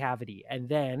get a cavity, and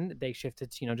then they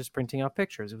shifted to, just printing out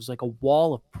pictures. It was like a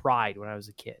wall of pride when I was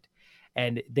a kid,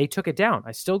 and they took it down.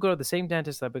 I still go to the same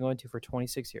dentist that I've been going to for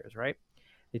 26 years, right?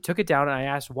 They took it down, and I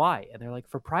asked why, and they're like,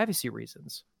 for privacy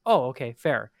reasons. Oh, okay,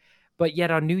 fair. But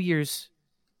yet on New Year's,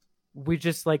 we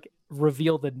just like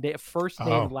reveal the first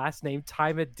name, last name,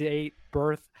 time of date,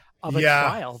 birth of a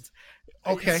child.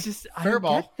 Okay, it's just, fair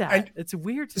ball. Get that. And it's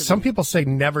weird to some me. people say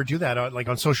never do that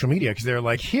on social media because they're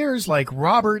like, here's like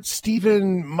Robert,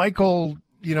 Stephen, Michael,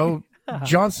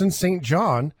 Johnson, St.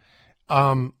 John,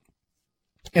 and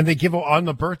they give on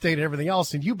the birth date and everything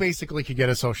else, and you basically could get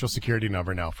a social security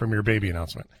number now from your baby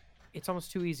announcement. It's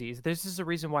almost too easy. This is a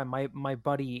reason why my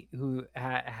buddy who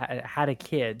had a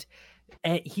kid,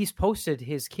 and he's posted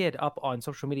his kid up on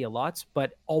social media lots,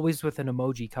 but always with an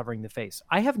emoji covering the face.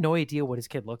 I have no idea what his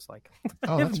kid looks like.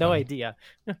 I have no idea.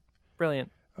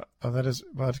 Brilliant.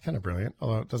 It's kind of brilliant,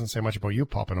 although it doesn't say much about you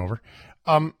popping over.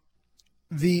 So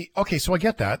I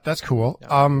get that. That's cool.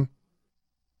 Yeah.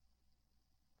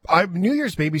 New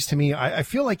Year's babies to me, I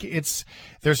feel like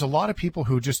there's a lot of people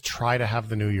who just try to have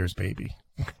the New Year's baby.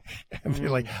 And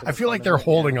I feel like they're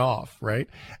holding off, right?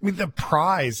 I mean, the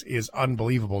prize is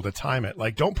unbelievable to time it.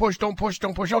 Like, don't push.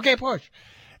 Okay, push.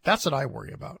 That's what I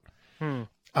worry about.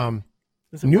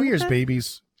 New Year's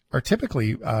babies are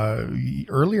typically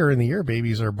earlier in the year.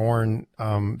 Babies are born.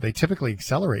 They typically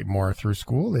accelerate more through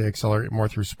school. They accelerate more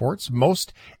through sports.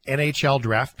 Most NHL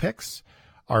draft picks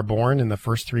are born in the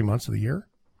first 3 months of the year.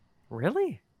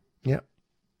 Really? Yeah.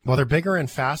 Well, they're bigger and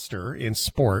faster in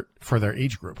sport for their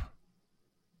age group.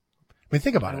 I mean,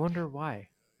 think about it. I wonder why.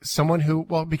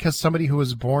 Because somebody who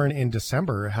was born in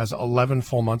December has 11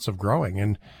 full months of growing.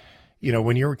 And,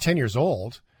 when you're 10 years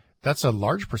old, that's a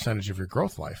large percentage of your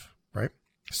growth life, right?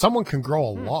 Someone can grow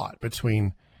a lot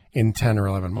in 10 or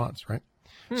 11 months, right?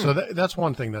 So that's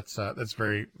one thing that's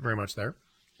very, very much there.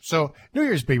 So New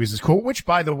Year's babies is cool, which,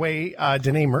 by the way,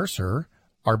 Danae Mercer,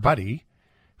 our buddy,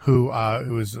 who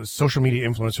is a social media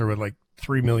influencer with like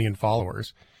 3 million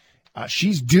followers,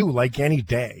 she's due like any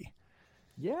day.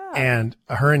 Yeah. And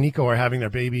her and Nico are having their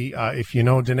baby. If you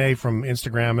know Danae from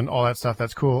Instagram and all that stuff,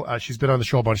 that's cool. She's been on the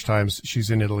show a bunch of times. She's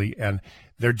in Italy, and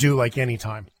they're due like any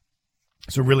time.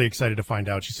 So really excited to find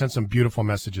out. She sent some beautiful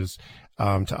messages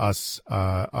to us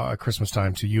at Christmas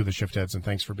time, to you, the Shift Heads, and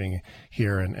thanks for being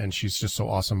here. And she's just so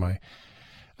awesome.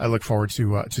 I look forward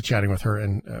to chatting with her,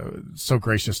 and so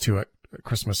gracious to it.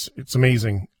 Christmas. It's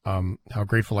amazing how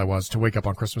grateful I was to wake up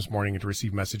on Christmas morning and to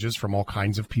receive messages from all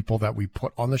kinds of people that we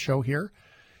put on the show here,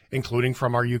 including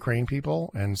from our Ukraine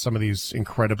people and some of these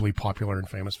incredibly popular and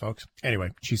famous folks.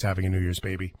 Anyway, she's having a New Year's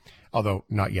baby, although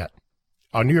not yet.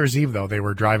 On New Year's Eve, though, they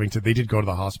did go to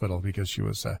the hospital because she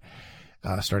was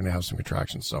starting to have some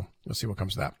contractions. So we'll see what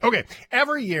comes of that. Okay.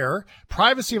 Every year,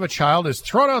 privacy of a child is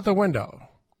thrown out the window.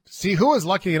 See who is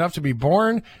lucky enough to be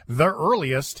born the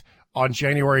earliest. On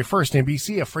January 1st in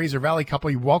BC, a Fraser Valley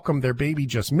couple welcomed their baby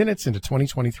just minutes into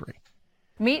 2023.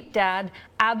 Meet dad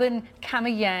Abin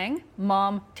Kamayang,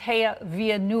 mom Taya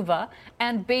Villanueva,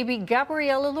 and baby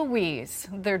Gabriela Louise.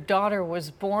 Their daughter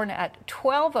was born at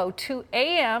 12:02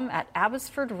 a.m. at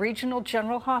Abbotsford Regional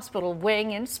General Hospital,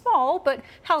 weighing in small but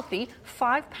healthy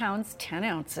 5 pounds 10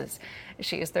 ounces.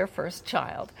 She is their first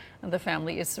child. And the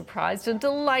family is surprised and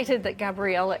delighted that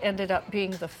Gabriela ended up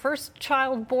being the first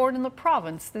child born in the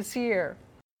province this year.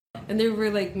 And they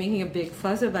were like making a big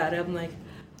fuss about it. I'm like,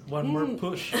 one more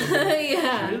push.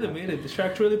 Yeah. She really made it. She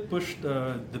actually pushed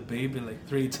the baby like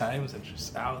 3 times and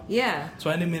she's out. Yeah.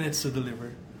 20 minutes to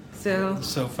deliver. So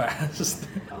fast.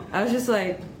 I was just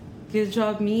like, good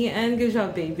job me and good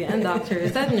job baby and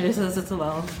doctors and nurses as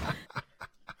well.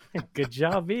 Good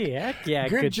job me. Heck yeah.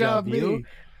 Good job you.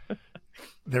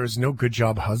 There is no good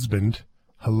job husband.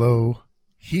 Hello.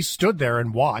 He stood there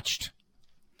and watched.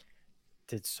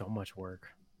 Did so much work.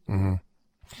 Mm-hmm.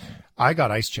 I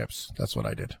got ice chips. That's what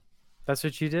I did. That's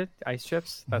what you did? Ice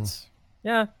chips? That's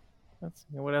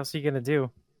what else are you going to do?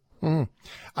 New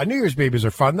Year's babies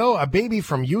are fun, though. A baby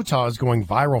from Utah is going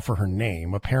viral for her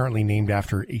name, apparently named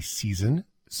after a season,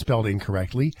 spelled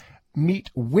incorrectly.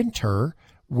 Meet Winter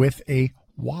with a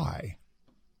Y.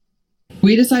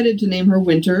 We decided to name her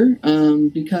Winter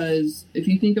because if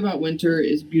you think about winter,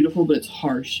 it's beautiful, but it's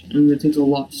harsh, and it takes a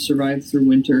lot to survive through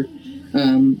winter.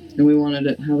 and we wanted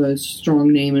to have a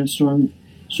strong name and a strong,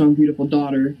 beautiful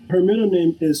daughter. Her middle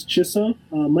name is Chisa.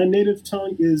 My native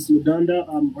tongue is Luganda.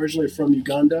 I'm originally from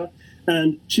Uganda,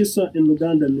 and Chisa in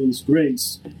Luganda means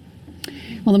grace.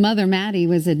 Well, the mother, Maddie,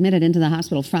 was admitted into the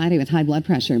hospital Friday with high blood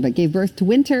pressure, but gave birth to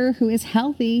Winter, who is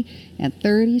healthy at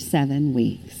 37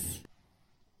 weeks.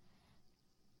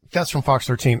 That's from Fox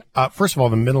 13. First of all,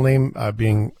 the middle name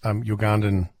being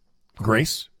Ugandan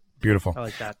Grace. Beautiful. I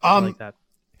like that. I like that.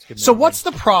 So what's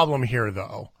the problem here,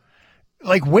 though?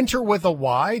 Like Winter with a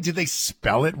Y, did they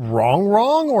spell it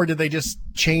wrong, or did they just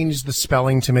change the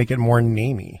spelling to make it more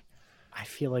namey? I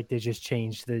feel like they just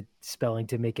changed the spelling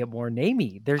to make it more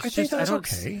namey.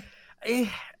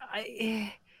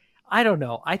 I don't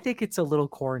know. I think it's a little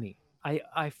corny.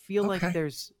 I feel like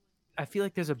there's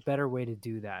a better way to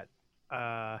do that.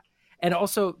 And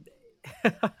also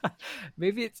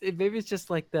maybe it's just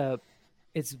like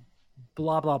it's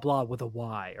blah blah blah with a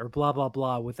Y or blah blah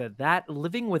blah with a that.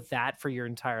 Living with that for your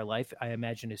entire life, I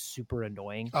imagine, is super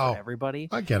annoying for everybody.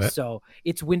 I get it. So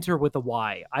it's Winter with a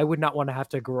Y. I would not want to have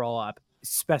to grow up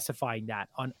specifying that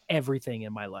on everything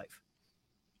in my life.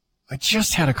 I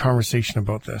just had a conversation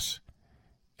about this,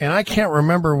 and I can't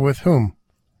remember with whom.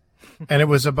 And it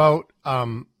was about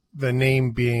the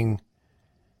name being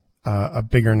a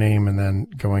bigger name and then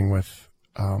going with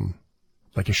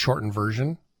like a shortened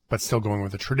version, but still going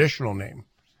with a traditional name.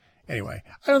 Anyway,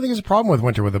 I don't think there's a problem with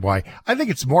Winter with a Y. I think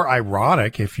it's more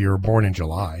ironic if you're born in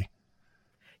July.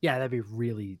 Yeah, that'd be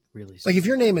really, really like if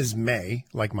your name is May,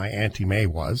 like my Auntie May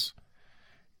was,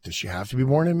 does she have to be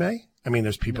born in May? I mean,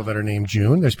 there's people that are named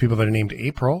June. There's people that are named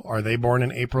April. Are they born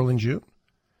in April and June?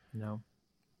 No,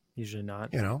 usually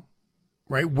not. You know,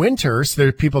 right? Winter, so there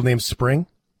are people named Spring.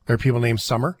 There are people named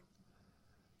Summer.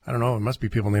 I don't know. It must be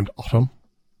people named Autumn.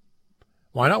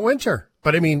 Why not Winter?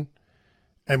 But I mean,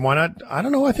 and why not? I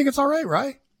don't know. I think it's all right,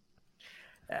 right?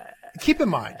 Keep in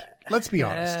mind, let's be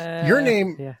honest. Your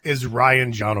name is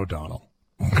Ryan John O'Donnell.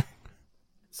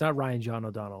 It's not Ryan John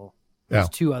O'Donnell. Yeah.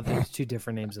 There's two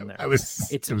different names in there. I was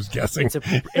guessing.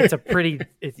 It's a pretty.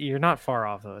 You're not far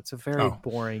off though. It's a very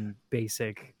boring,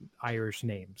 basic Irish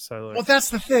name. So well, that's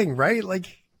the thing, right?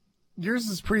 Like yours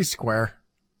is pretty square.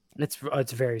 It's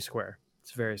very square.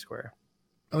 It's very square.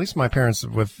 At least my parents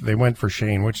they went for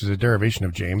Shane, which is a derivation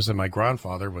of James, and my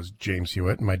grandfather was James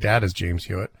Hewitt, and my dad is James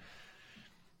Hewitt.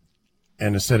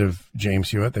 And instead of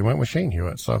James Hewitt, they went with Shane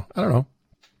Hewitt. So I don't know.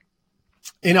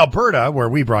 In Alberta, where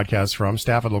we broadcast from,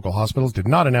 staff at local hospitals did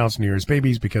not announce New Year's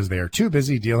babies because they are too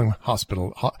busy dealing with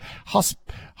hospital.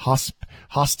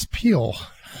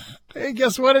 Hey,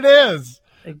 guess what it is?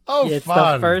 Oh, it's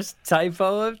fun. The first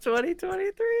typo of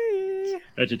 2023.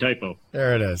 That's a typo.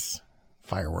 There it is.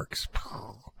 Fireworks.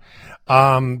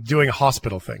 Doing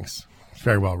hospital things.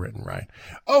 Very well written, Ryan.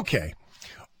 Okay.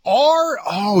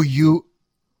 You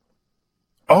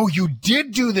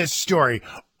did do this story.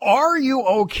 Are you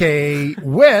okay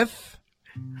with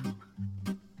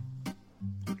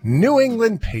New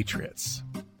England Patriots?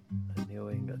 New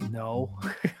England, no.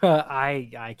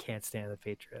 I can't stand the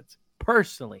Patriots.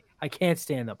 Personally, I can't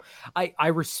stand them. I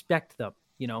respect them,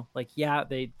 you know, like, yeah,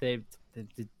 they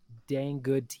dang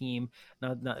good team.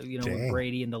 Not with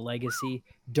Brady and the legacy.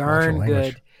 Darn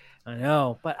good. I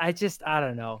know, but I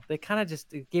don't know. They kind of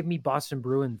just give me Boston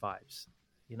Bruin vibes.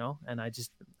 You know, and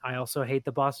I also hate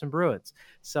the Boston Bruins.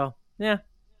 So, yeah,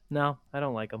 no, I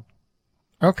don't like them.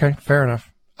 Okay, fair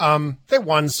enough. They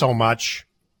won so much.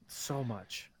 So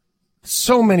much.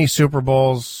 So many Super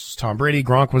Bowls. Tom Brady,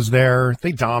 Gronk was there.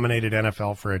 They dominated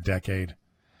NFL for a decade.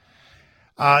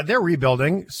 They're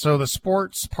rebuilding, so the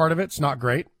sports part of it's not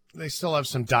great. They still have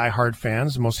some diehard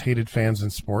fans, most hated fans in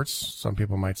sports, some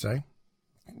people might say.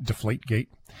 Deflategate.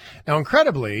 Now,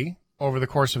 incredibly, over the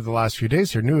course of the last few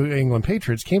days here, New England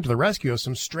Patriots came to the rescue of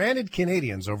some stranded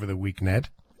Canadians over the week, Ned.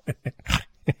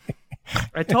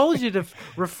 I told you to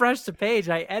refresh the page.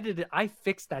 I edited. I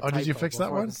fixed that typo. Oh, did you fix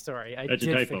that one? Sorry, I That's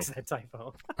did fix that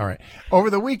typo. All right.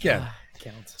 Over the weekend.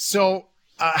 Counts. So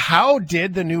how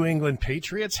did the New England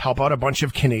Patriots help out a bunch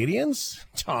of Canadians?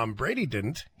 Tom Brady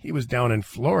didn't. He was down in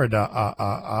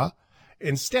Florida.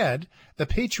 Instead, the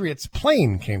Patriots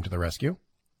plane came to the rescue.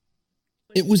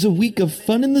 It was a week of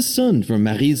fun in the sun for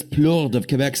Maryse Plourde of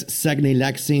Quebec's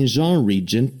Saguenay-Lac-Saint-Jean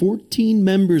region. 14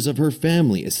 members of her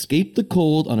family escaped the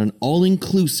cold on an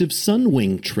all-inclusive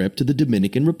Sunwing trip to the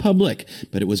Dominican Republic.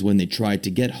 But it was when they tried to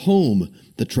get home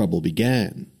the trouble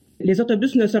began. Les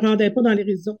autobus ne se rendaient pas dans les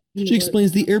resorts. She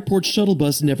explains the airport shuttle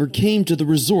bus never came to the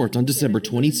resort on December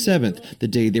 27th, the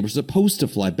day they were supposed to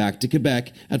fly back to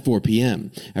Quebec at 4 p.m.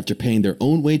 After paying their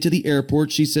own way to the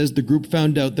airport, she says the group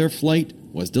found out their flight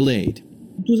was delayed.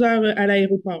 12 heures à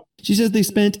l'aéroport. She says they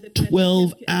spent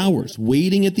 12 hours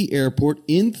waiting at the airport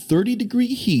in 30-degree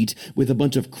heat with a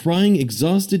bunch of crying,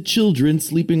 exhausted children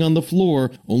sleeping on the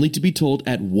floor, only to be told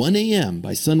at 1 a.m.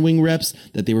 by Sunwing reps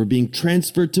that they were being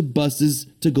transferred to buses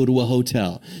to go to a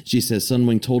hotel. She says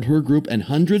Sunwing told her group and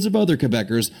hundreds of other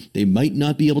Quebecers they might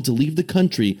not be able to leave the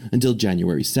country until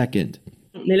January 2nd.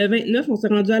 Mais le 29, on s'est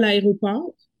rendu à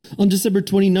l'aéroport. On December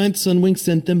 29th, Sunwing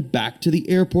sent them back to the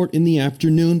airport in the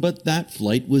afternoon, but that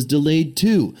flight was delayed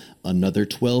too. Another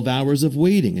 12 hours of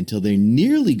waiting until they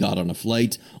nearly got on a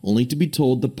flight, only to be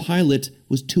told the pilot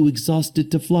was too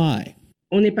exhausted to fly.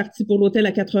 On est parti pour l'hôtel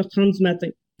à 4h30 du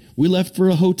matin. We left for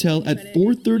a hotel at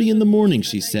 4:30 in the morning,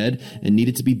 she said, and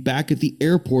needed to be back at the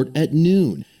airport at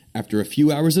noon. After a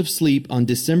few hours of sleep, on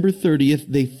December 30th,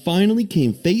 they finally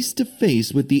came face to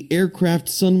face with the aircraft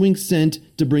Sunwing sent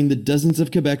to bring the dozens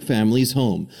of Quebec families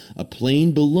home, a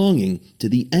plane belonging to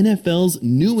the NFL's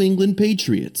New England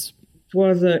Patriots. It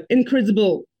was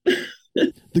incredible.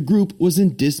 The group was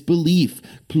in disbelief.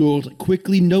 Plourde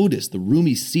quickly noticed the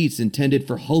roomy seats intended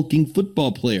for hulking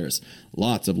football players.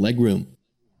 Lots of legroom.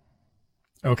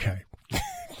 Okay.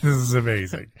 This is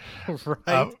amazing.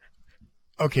 Right.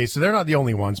 Okay, so they're not the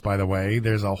only ones, by the way.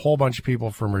 There's a whole bunch of people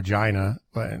from Regina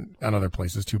and other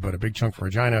places too, but a big chunk from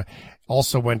Regina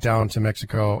also went down to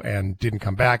Mexico and didn't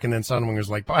come back. And then Sunwing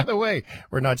was like, by the way,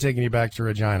 we're not taking you back to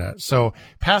Regina. So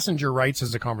passenger rights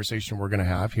is a conversation we're going to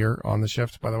have here on the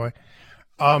shift, by the way.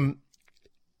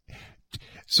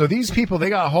 So these people, they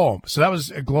got home. So that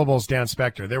was Global's Dan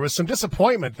Spector. There was some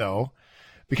disappointment, though,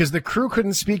 because the crew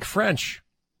couldn't speak French.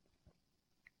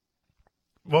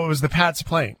 Well, it was the Pats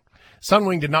playing.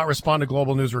 Sunwing did not respond to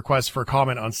Global News requests for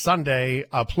comment on Sunday.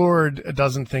 Plourde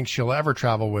doesn't think she'll ever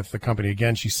travel with the company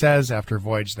again. She says after a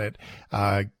voyage that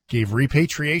gave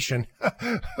repatriation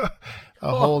a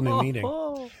whole new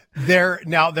meaning. There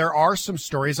are some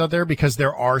stories out there because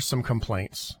there are some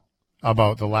complaints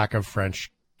about the lack of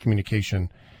French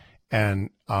communication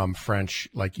and French,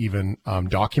 like even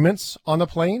documents on the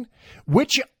plane,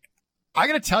 which I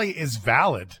got to tell you is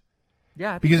valid.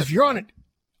 Yeah. Because if you're on it.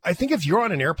 I think if you're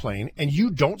on an airplane and you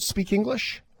don't speak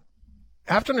English,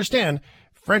 you have to understand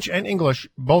French and English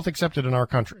both accepted in our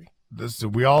country. It's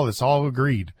all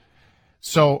agreed.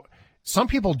 So some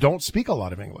people don't speak a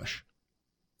lot of English.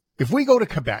 If we go to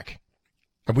Quebec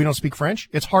and we don't speak French,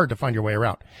 it's hard to find your way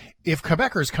around. If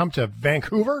Quebecers come to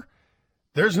Vancouver,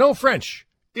 there's no French.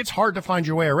 It's hard to find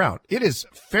your way around. It is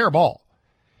fair ball.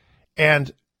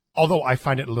 And although I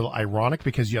find it a little ironic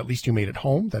because at least you made it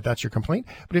home, that's your complaint.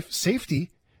 But if safety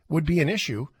would be an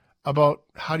issue about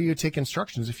how do you take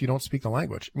instructions if you don't speak the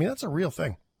language. I mean, that's a real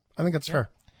thing. I think that's fair.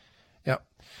 Yeah.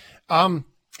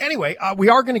 Anyway, we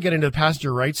are going to get into the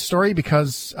passenger rights story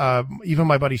because even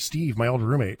my buddy Steve, my old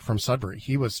roommate from Sudbury,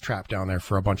 he was trapped down there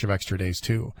for a bunch of extra days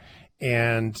too.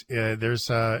 And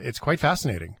it's quite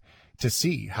fascinating to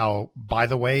see how, by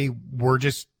the way, we're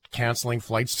just canceling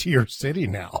flights to your city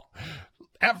now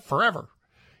forever.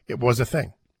 It was a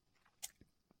thing.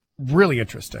 Really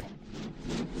interesting.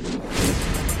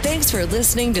 Thanks for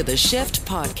listening to the Shift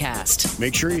Podcast.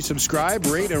 Make sure you subscribe,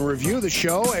 rate, and review the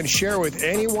show and share with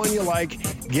anyone you like.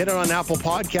 Get it on Apple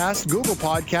Podcasts, Google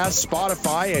Podcasts,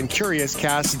 Spotify, and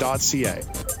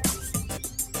CuriousCast.ca.